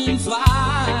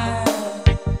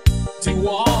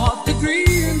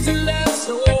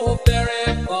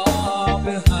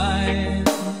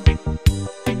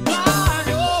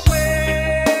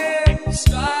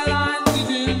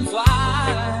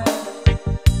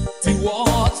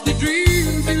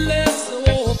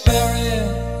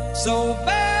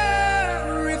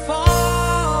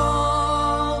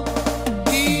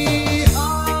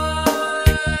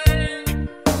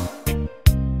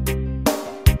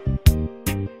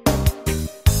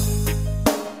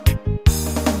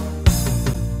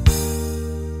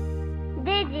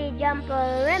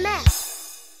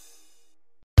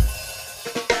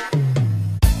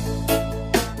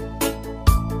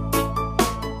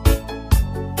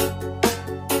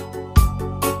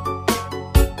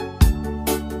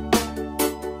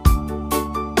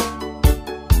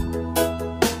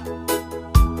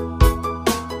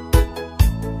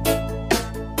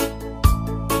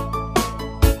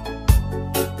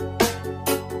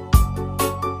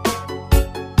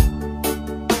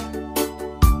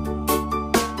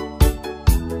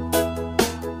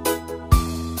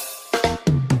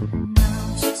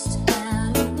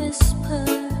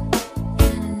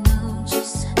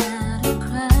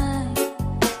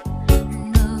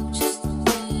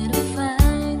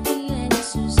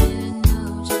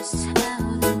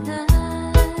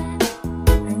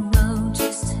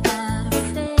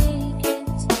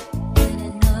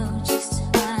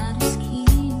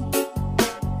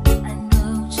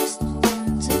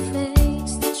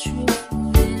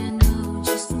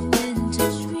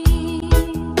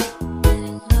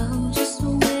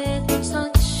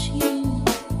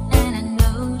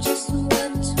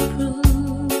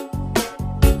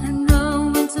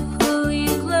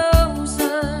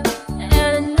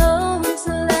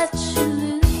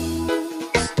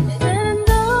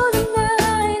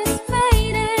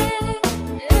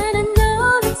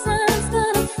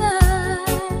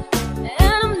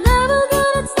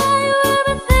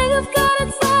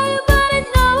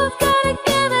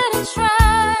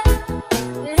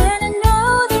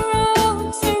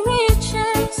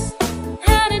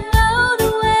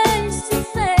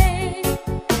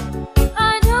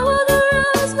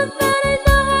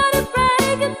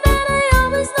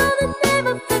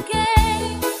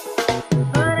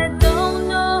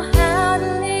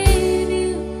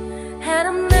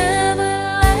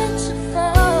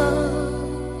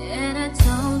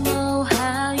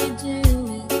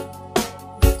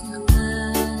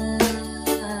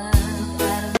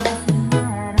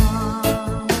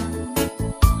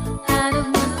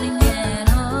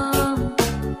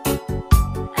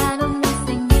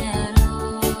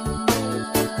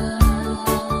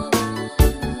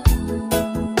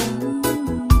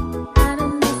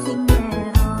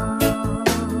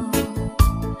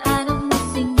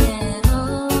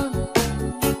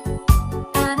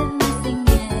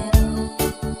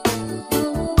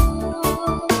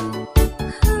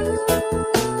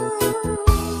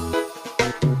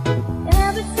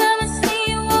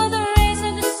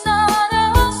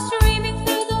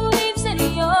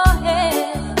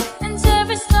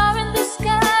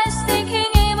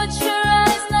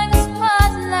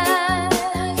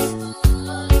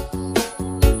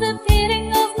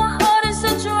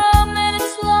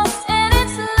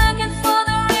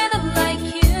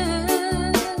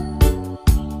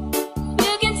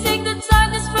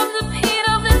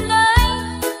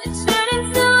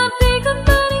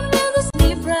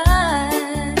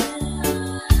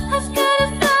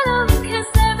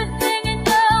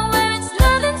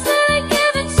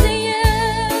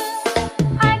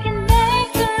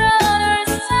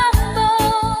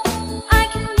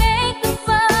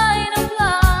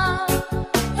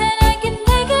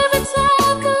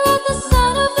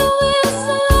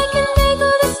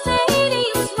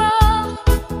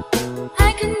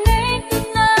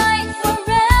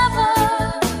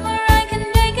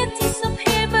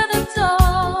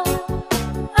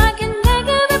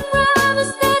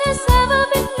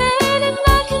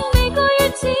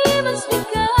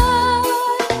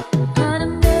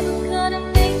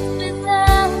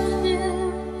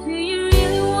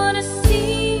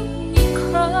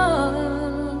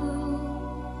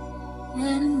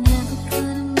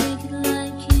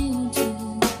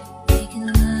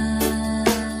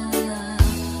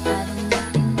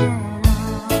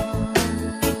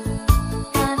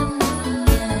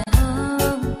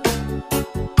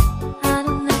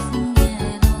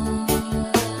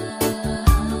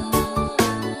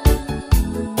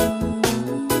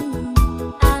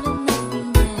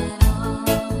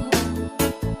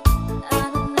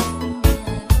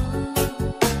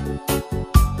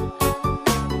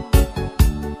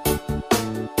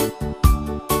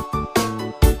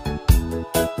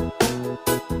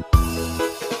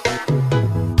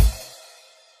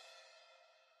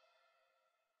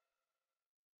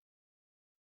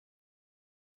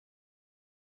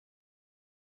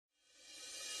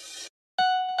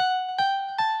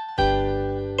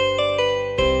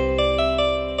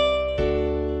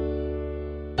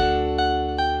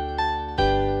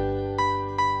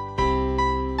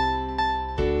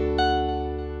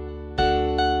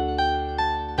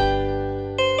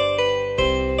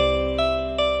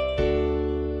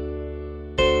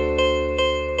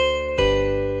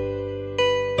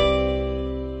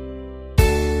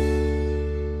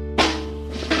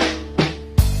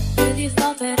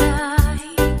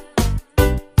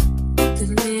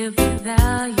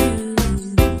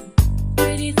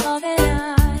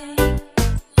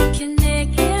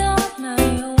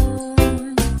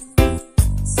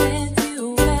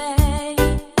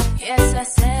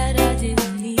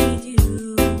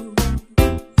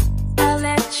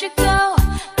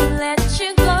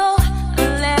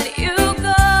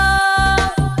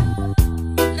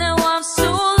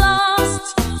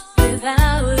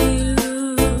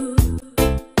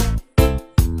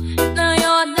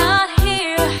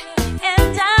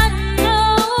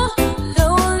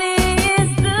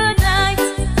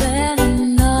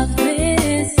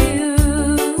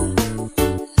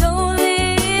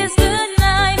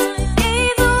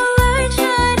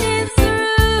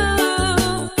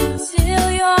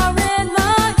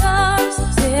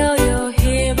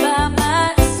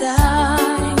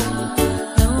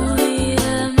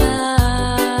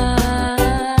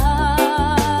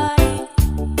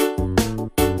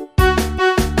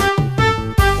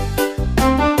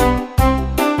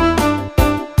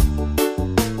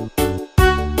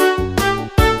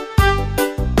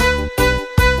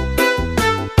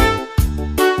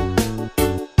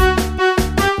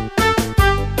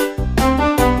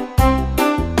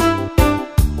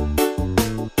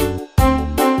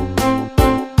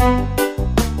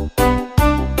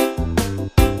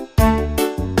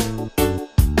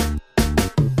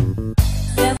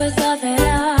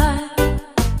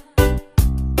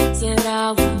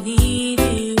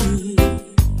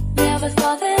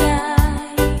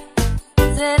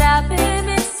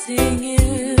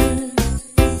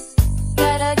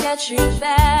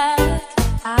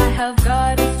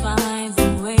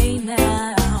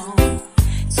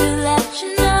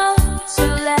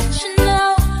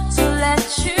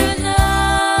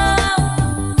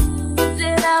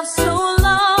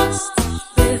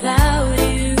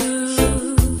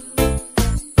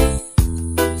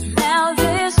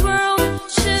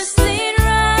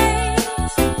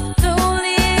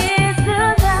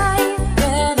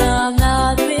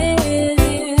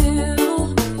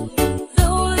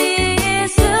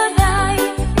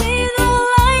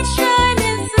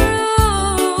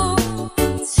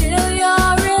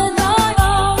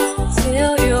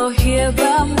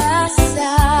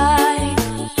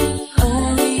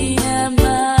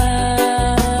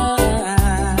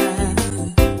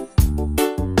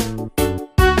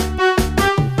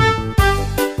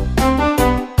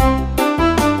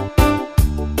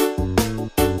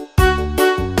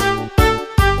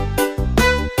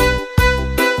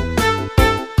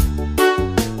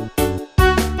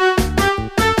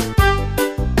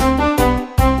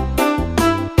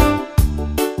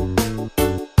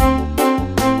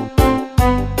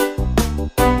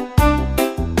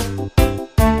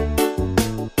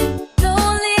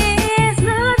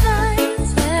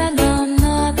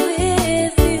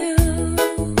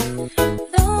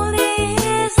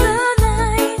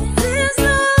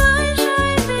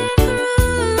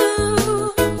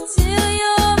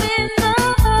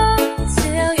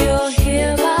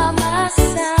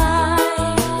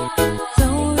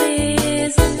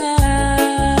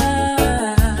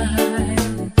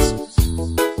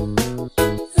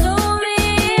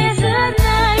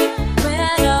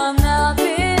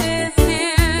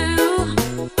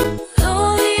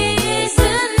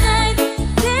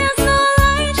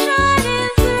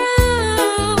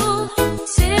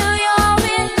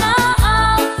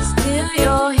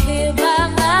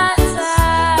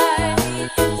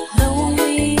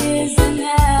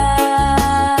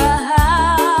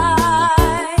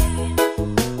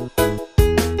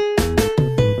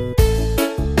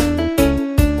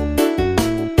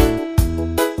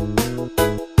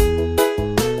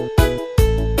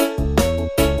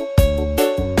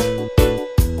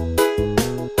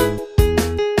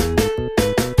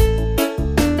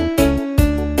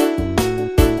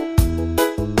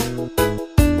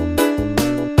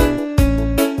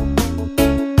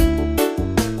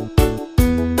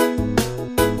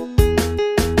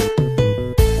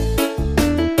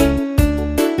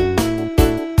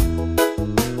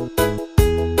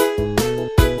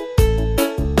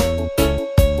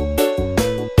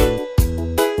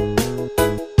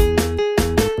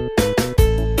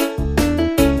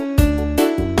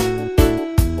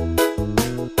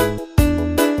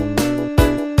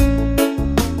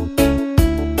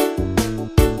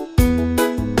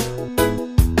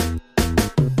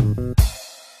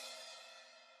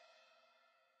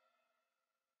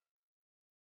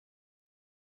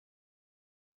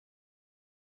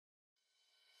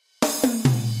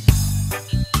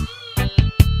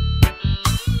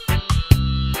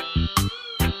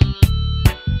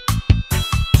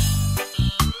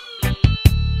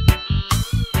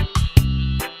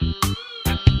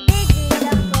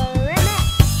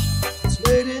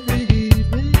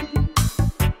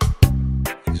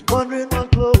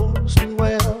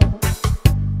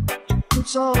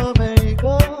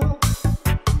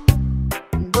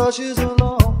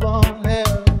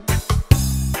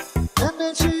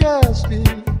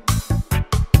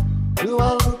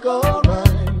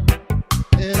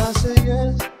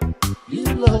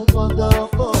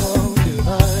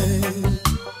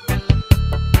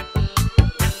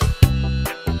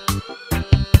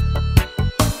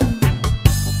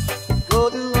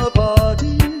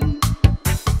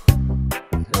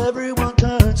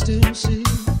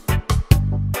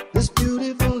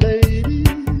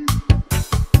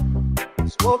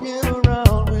walking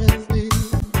around with me.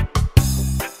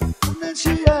 And then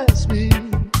she asked me,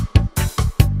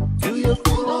 do you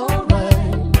feel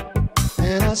alright?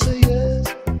 And I say yes,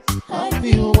 I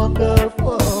feel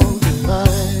wonderful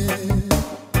tonight.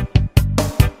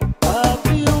 I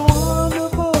feel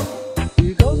wonderful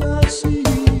because I see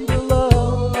the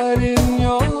love right in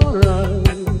your eyes.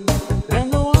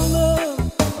 And the wonder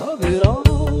of it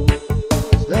all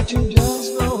is that you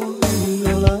just don't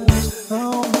realize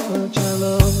how much I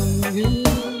love you.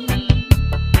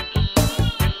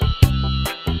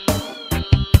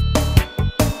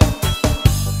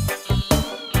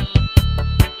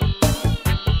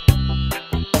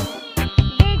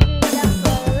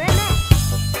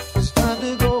 It's time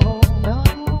to go home now,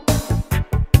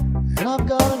 and I've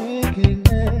got an aching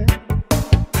head.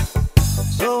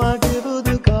 So I give her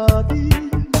the car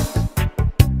keys,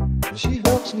 and she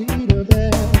helps me to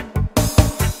bed.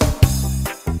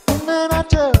 And then I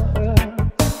tell her,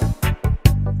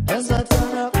 as I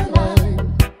turn out the light,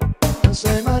 I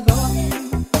say, my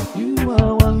darling, you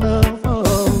are wonderful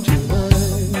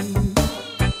tonight.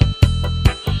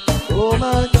 Oh,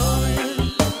 my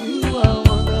darling, you are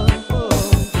wonderful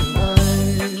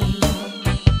tonight.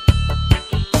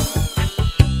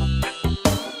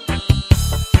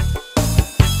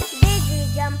 Reggae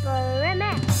Jumper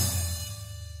Remix.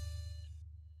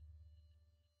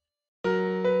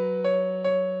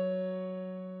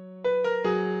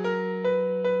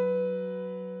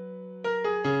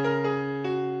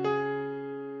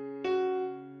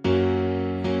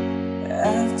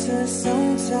 After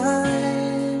some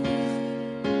time,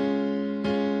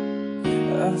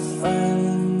 I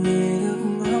finally made up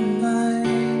my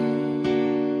mind.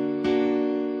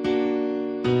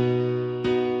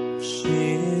 She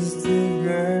is the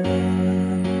girl,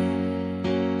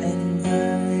 and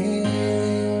I'm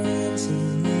ready to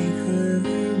make her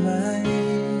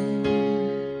mine.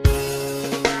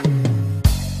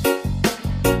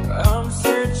 I'm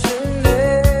searching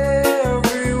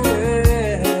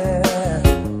everywhere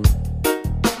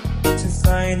to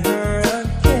find her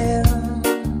again.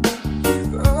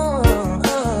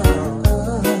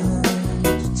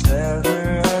 To tell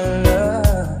her I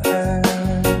love her,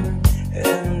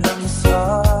 and I'm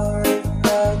sorry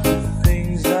about the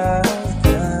things I've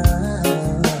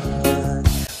done.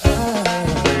 I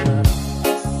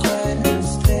find her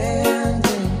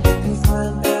standing in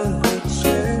front of the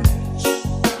church,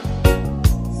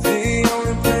 the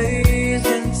only place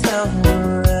in town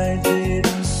where I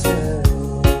didn't search.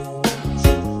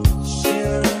 She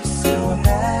looks so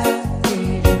happy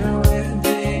in her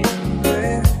wedding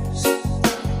dress,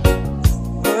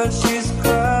 but she's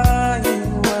crying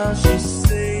while she's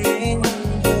saying this.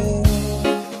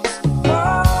 Boy, I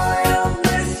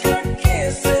miss your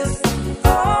kisses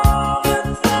all the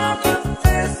time, but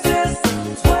this is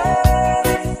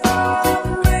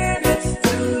 25 minutes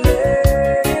too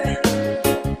late.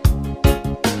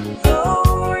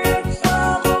 Oh, you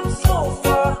traveled so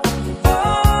far.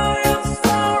 Boy, I'm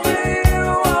sorry you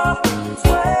are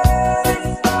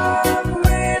 25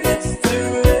 minutes too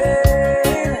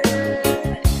late.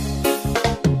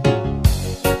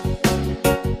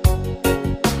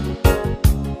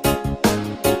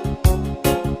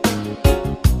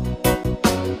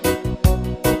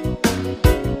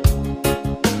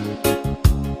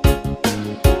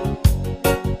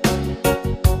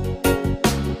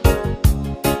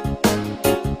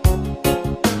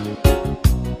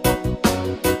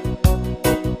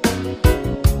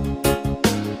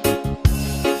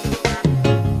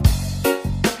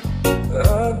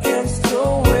 Against the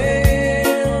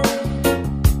wind,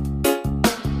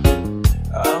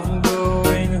 I'm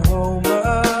going home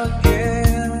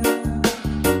again,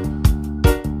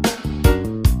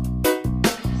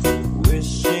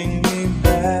 wishing me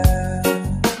back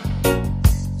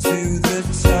to the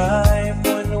time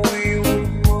when we were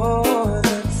more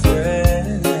than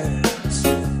friends.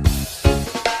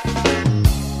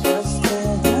 But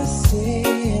still I see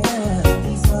her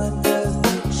in front of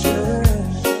the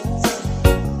church,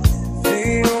 the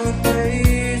only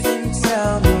place in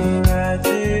town where I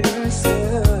didn't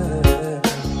search.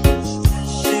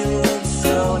 She looks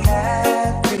so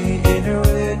happy in her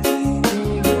wedding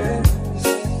dress,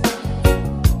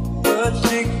 but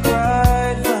she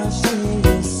cried while she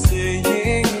was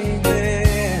saying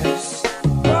this.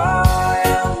 Boy, I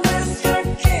miss your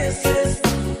kisses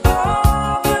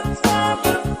all the time,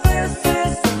 but this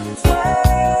is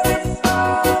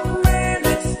 25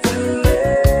 minutes too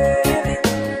late.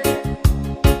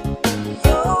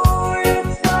 Oh, you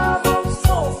traveled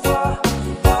so far.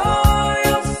 Boy,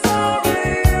 I'm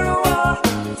sorry you are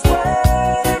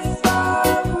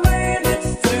 25 minutes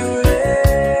too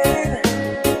late.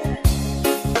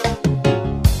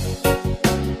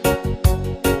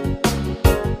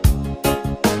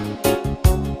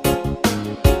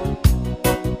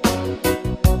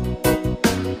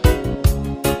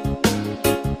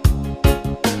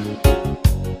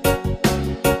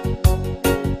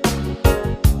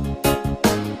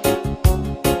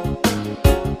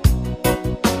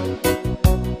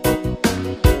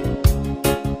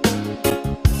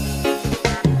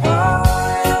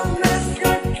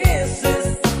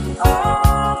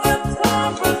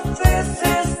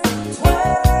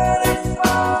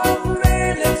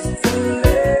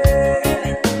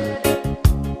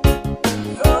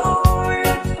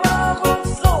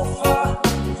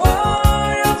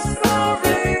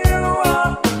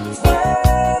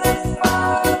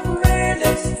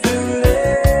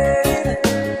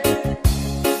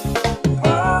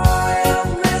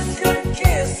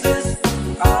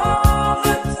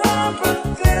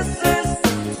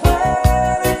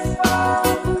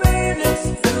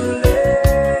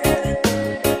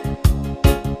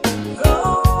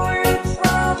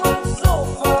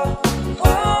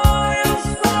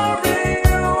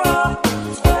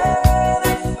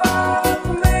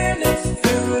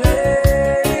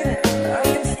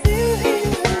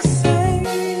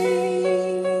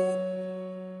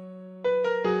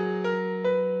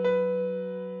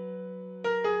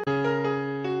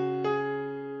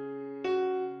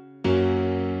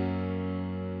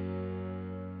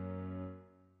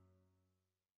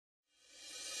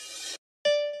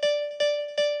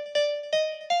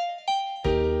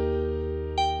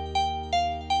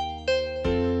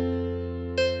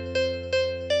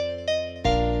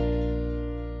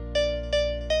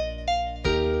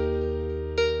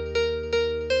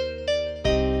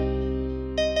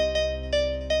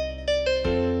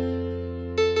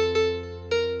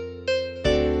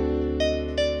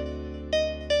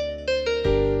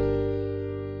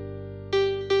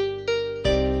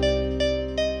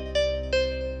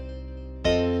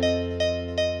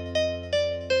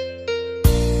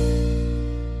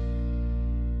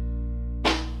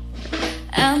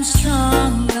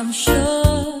 I'm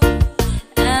sure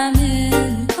I'm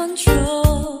in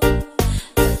control.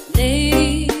 A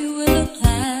lady with a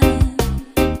plan,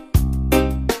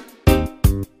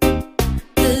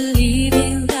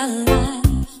 believing that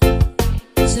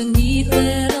life is a neat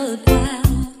little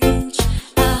package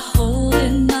I hold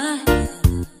in my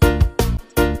hand.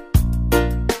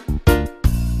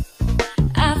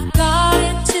 I've got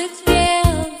it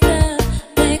together.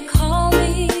 They call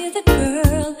me the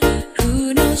girl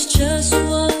who knows just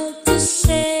what to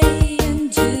say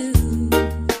and do.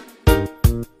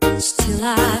 Still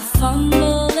I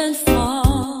fumble and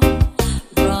fall,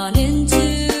 run into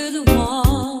the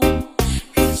wall.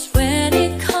 'Cause when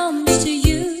it comes to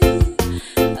you,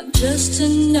 I'm just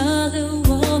another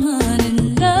woman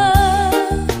in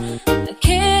love, a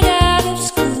kid out of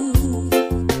school,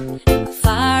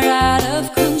 far out of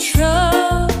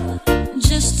control,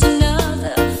 just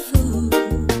another fool.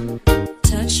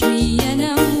 Touch me and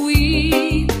I'm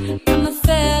weak, I'm a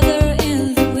feather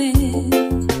in the wind,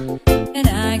 and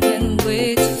I can't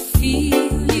wait to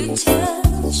feel you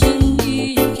touching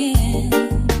me again.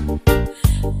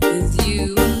 With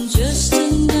you I'm just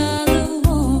another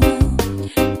woman,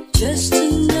 just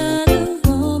another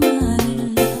woman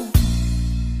in love.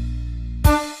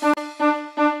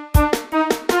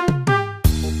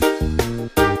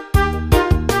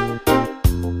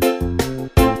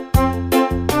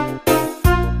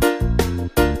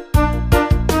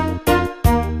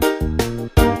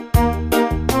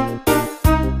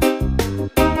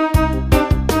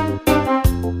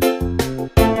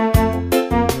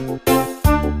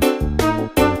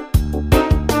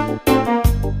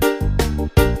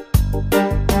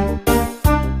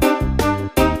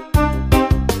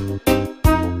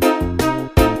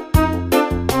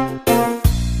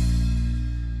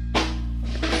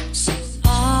 So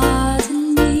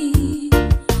pardon me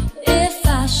if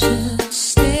I should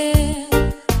stare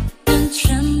and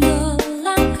tremble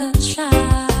like a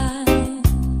child,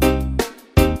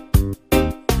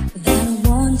 that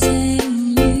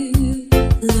wanting you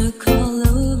look all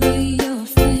over your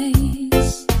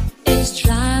face is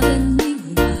driving me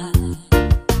wild.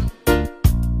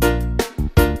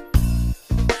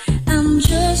 I'm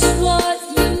just what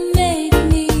you make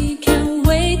me, can't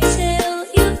wait till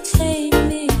you take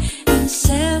me and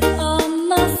set all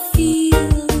my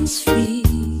feelings free.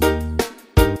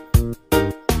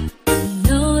 I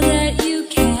know that you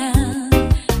can,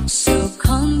 so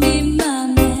come be my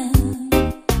man.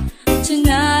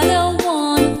 Tonight I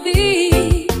wanna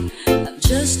be, I'm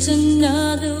just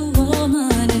another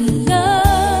woman in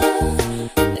love,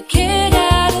 a kid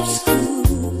out of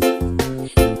school,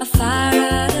 a fire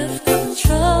out of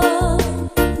control,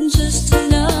 just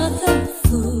another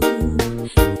fool.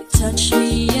 Touch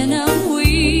me and I'm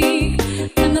weak,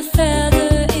 I'm a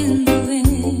feather in the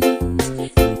wind,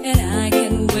 and I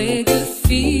can't wait to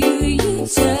feel you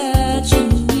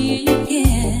touching me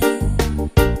again.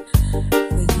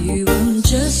 With you I'm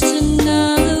just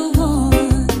another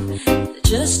woman,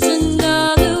 just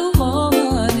another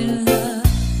woman in love,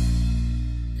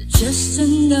 just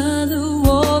another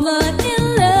woman in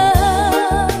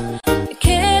love, a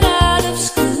kid out of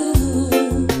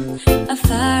school, a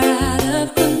fire out of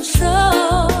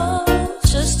control,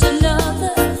 just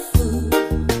another fool.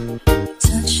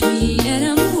 Touch me and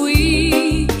I'm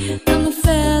weak, I'm a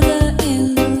feather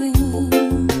in the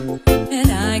wind, and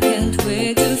I can't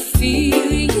wait to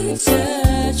feel you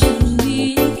touching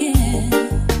me again.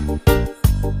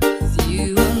 With you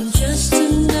I'm just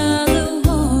another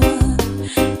woman,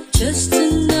 just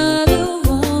another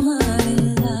woman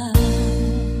in love.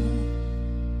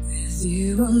 With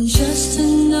you I'm just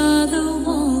another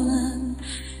woman,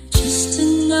 just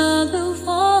another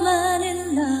woman in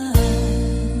love.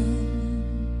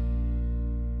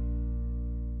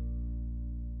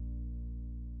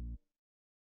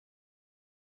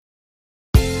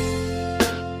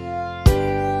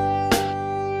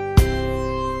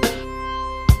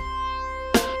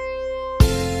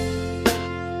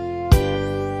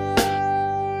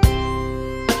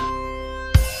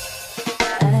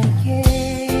 I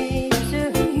came to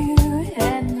you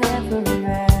and never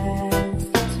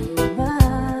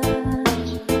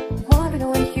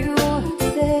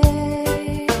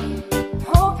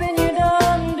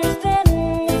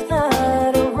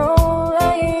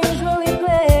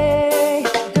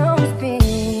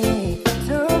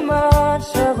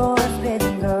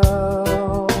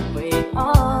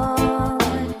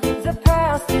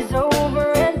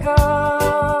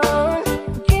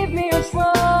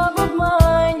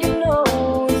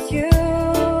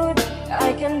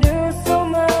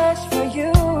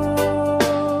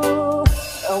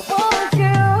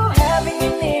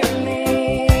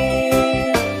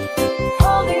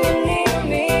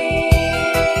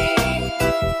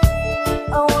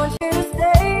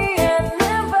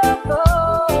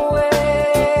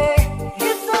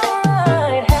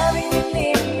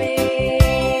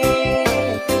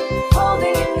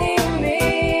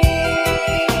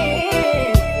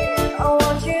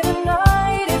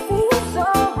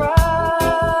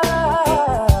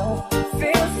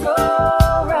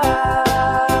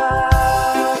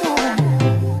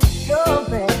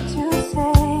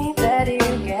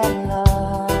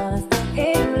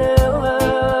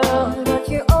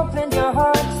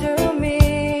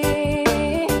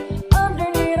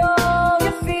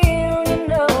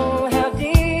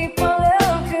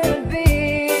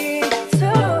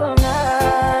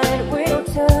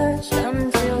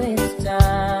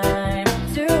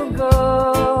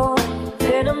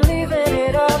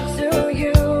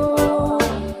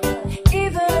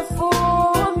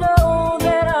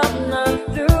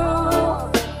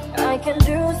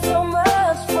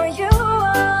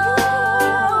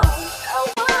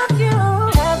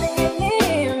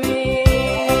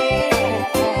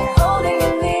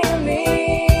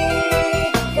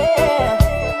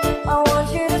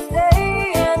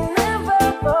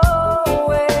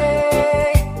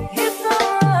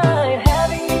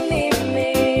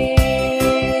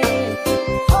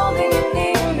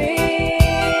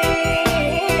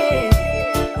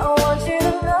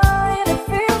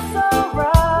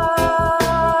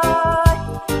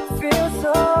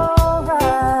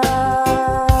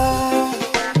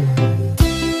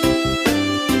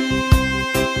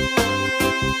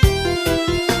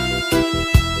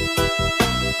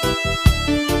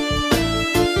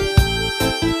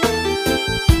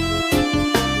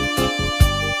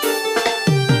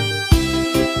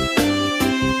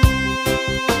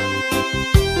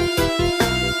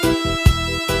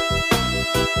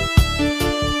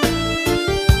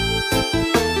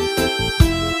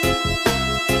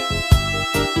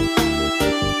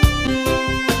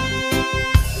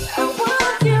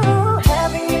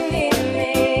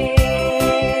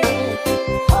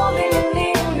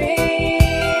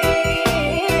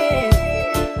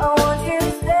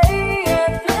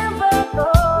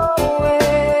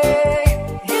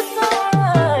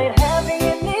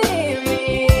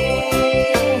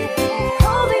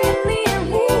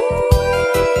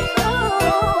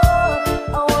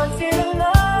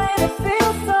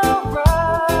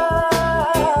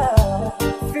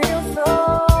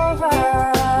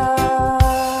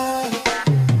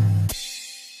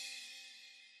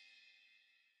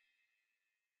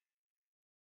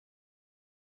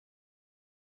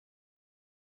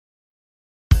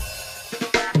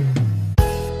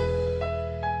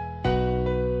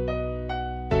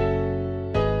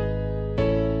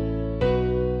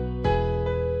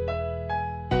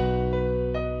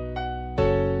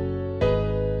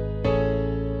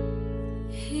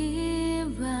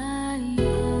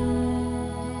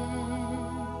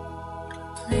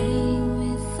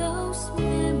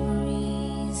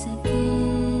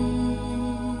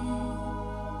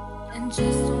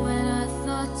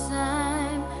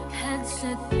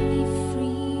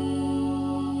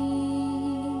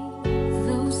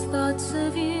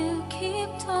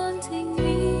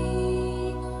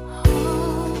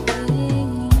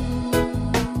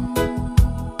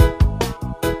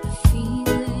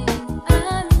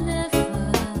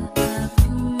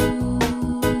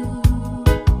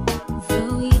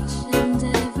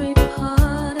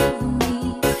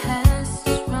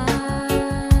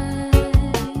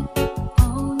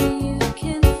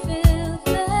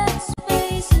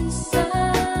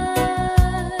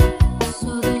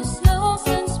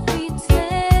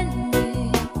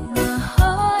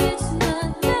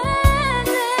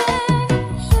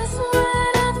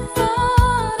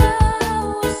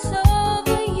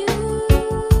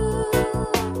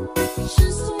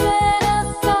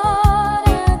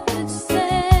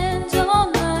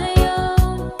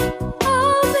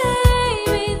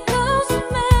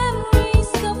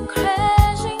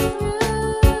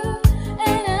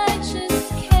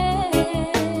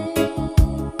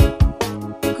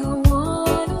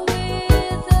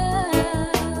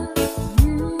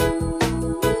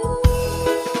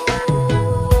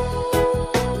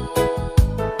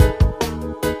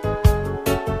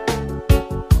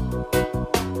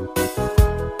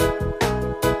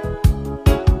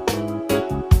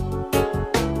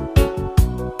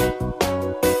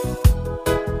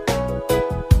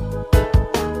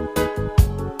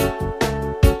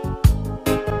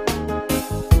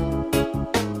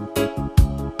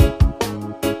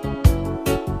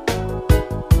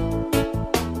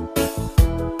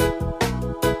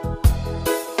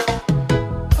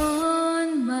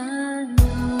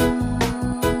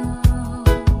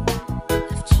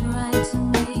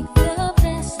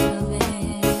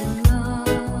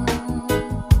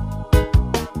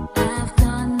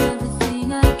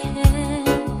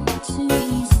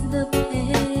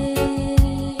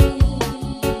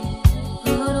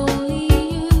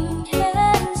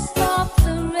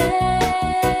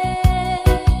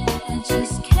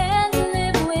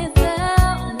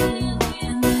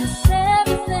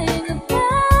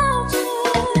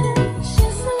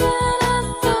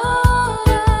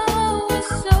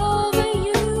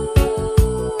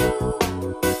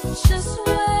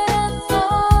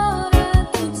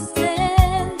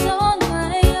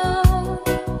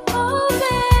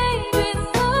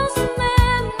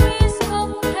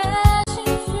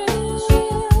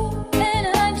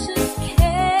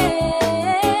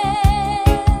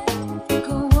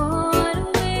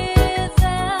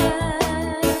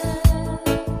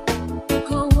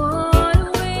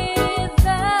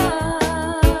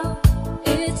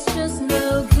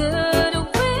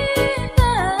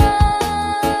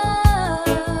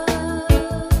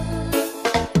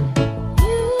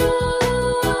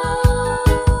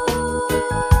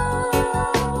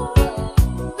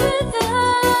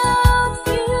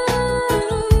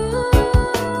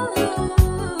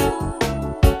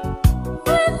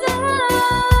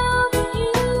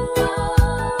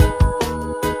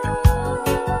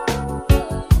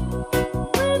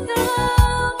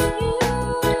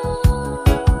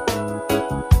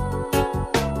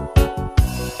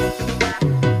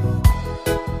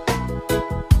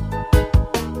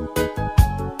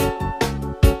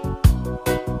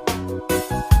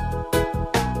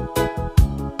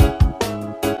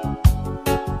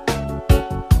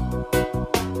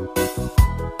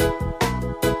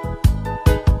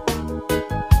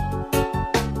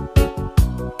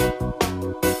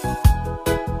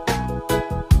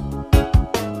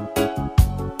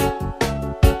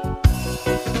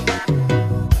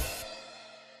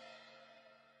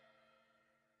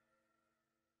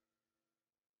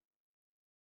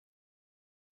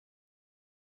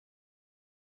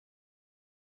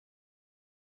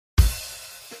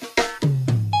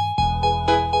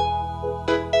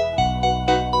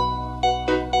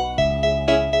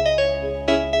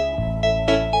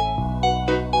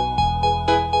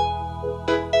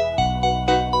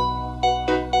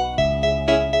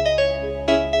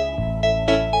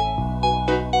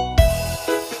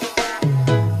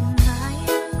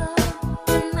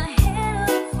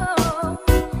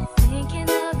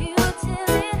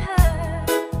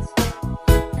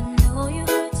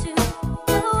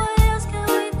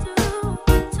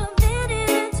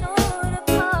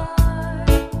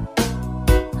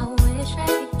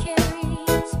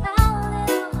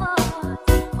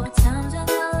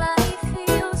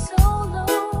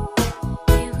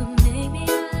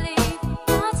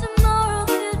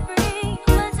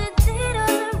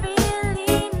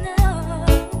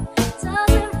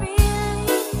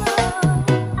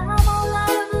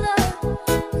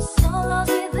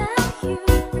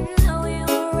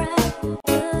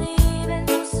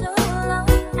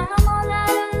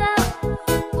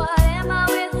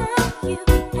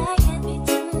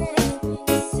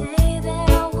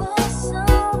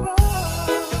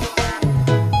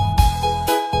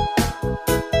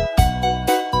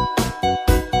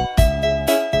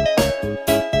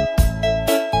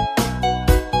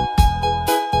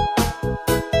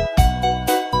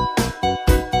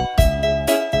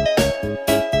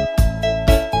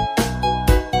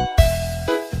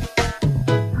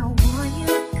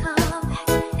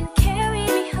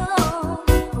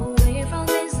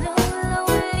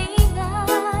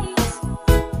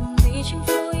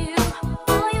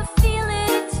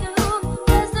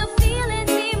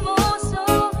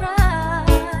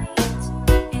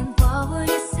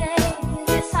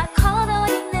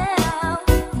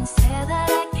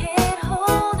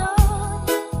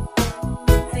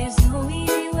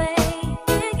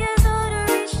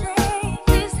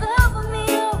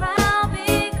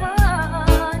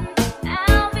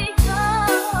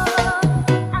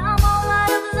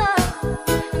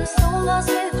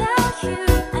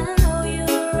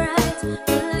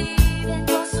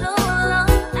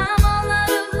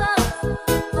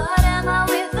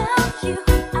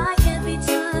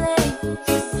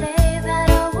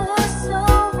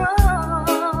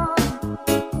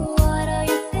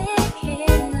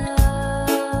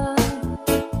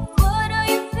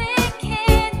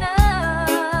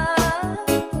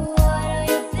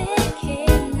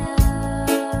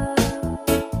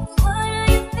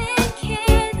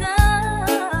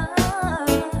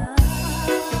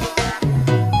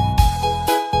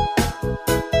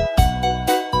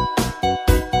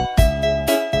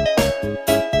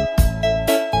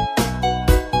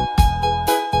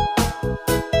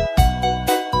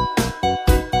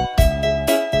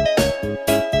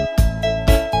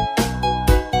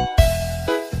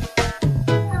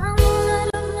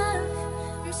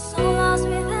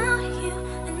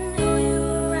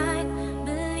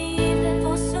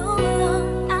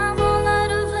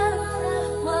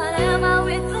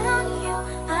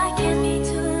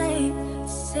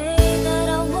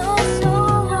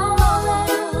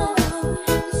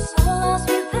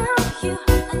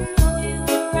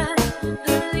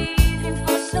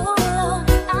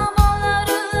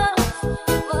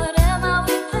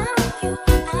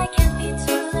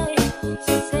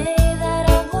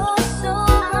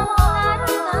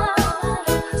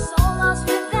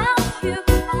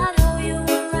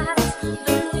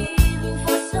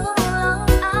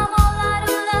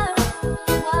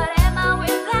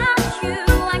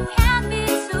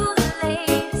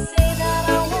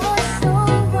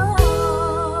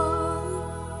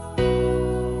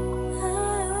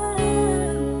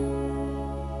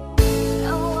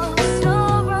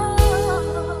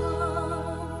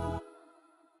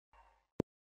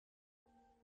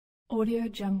Audio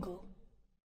Jungle.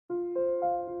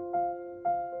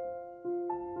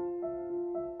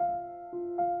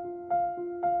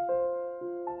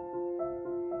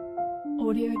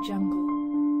 Audio Jungle.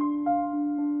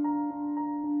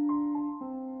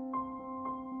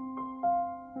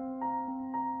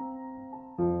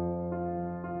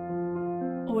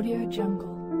 Audio Jungle.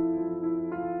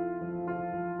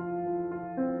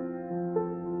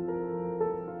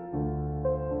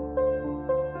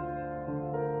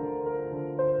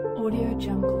 Audio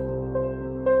Jungle.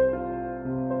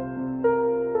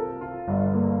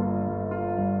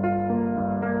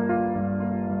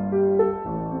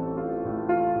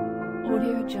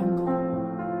 Audio Jungle.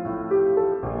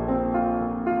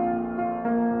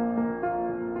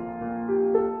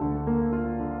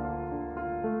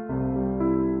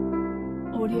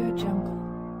 Audio Jungle.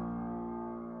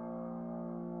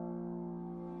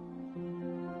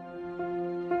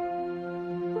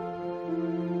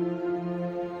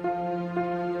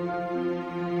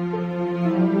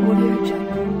 Audio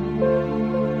Jungle.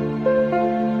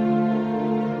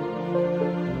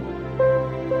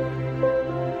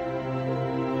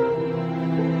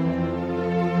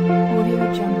 Audio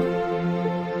Jungle. Audio Jungle.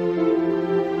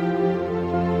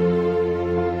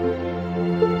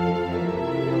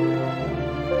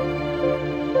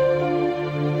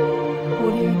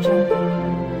 Audio Jungle.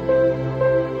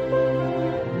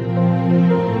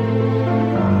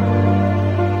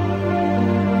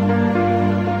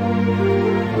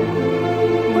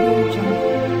 Audio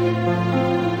Jungle.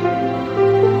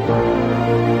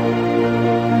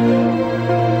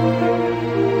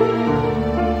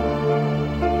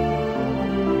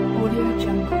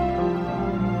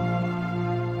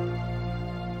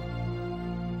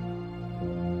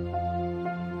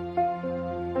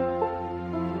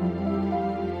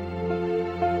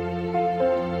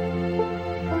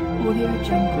 Audio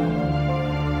Jungle.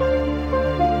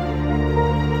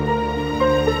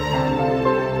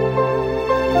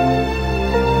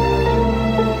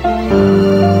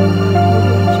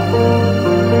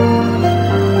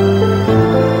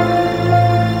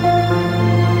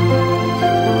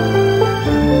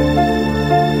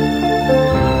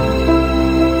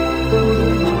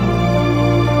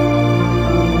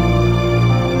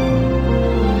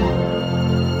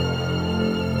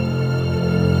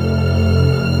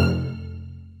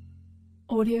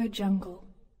 Audio Jungle.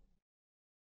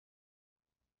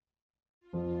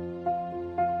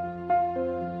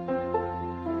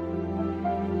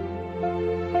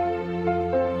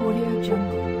 Audio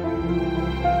Jungle.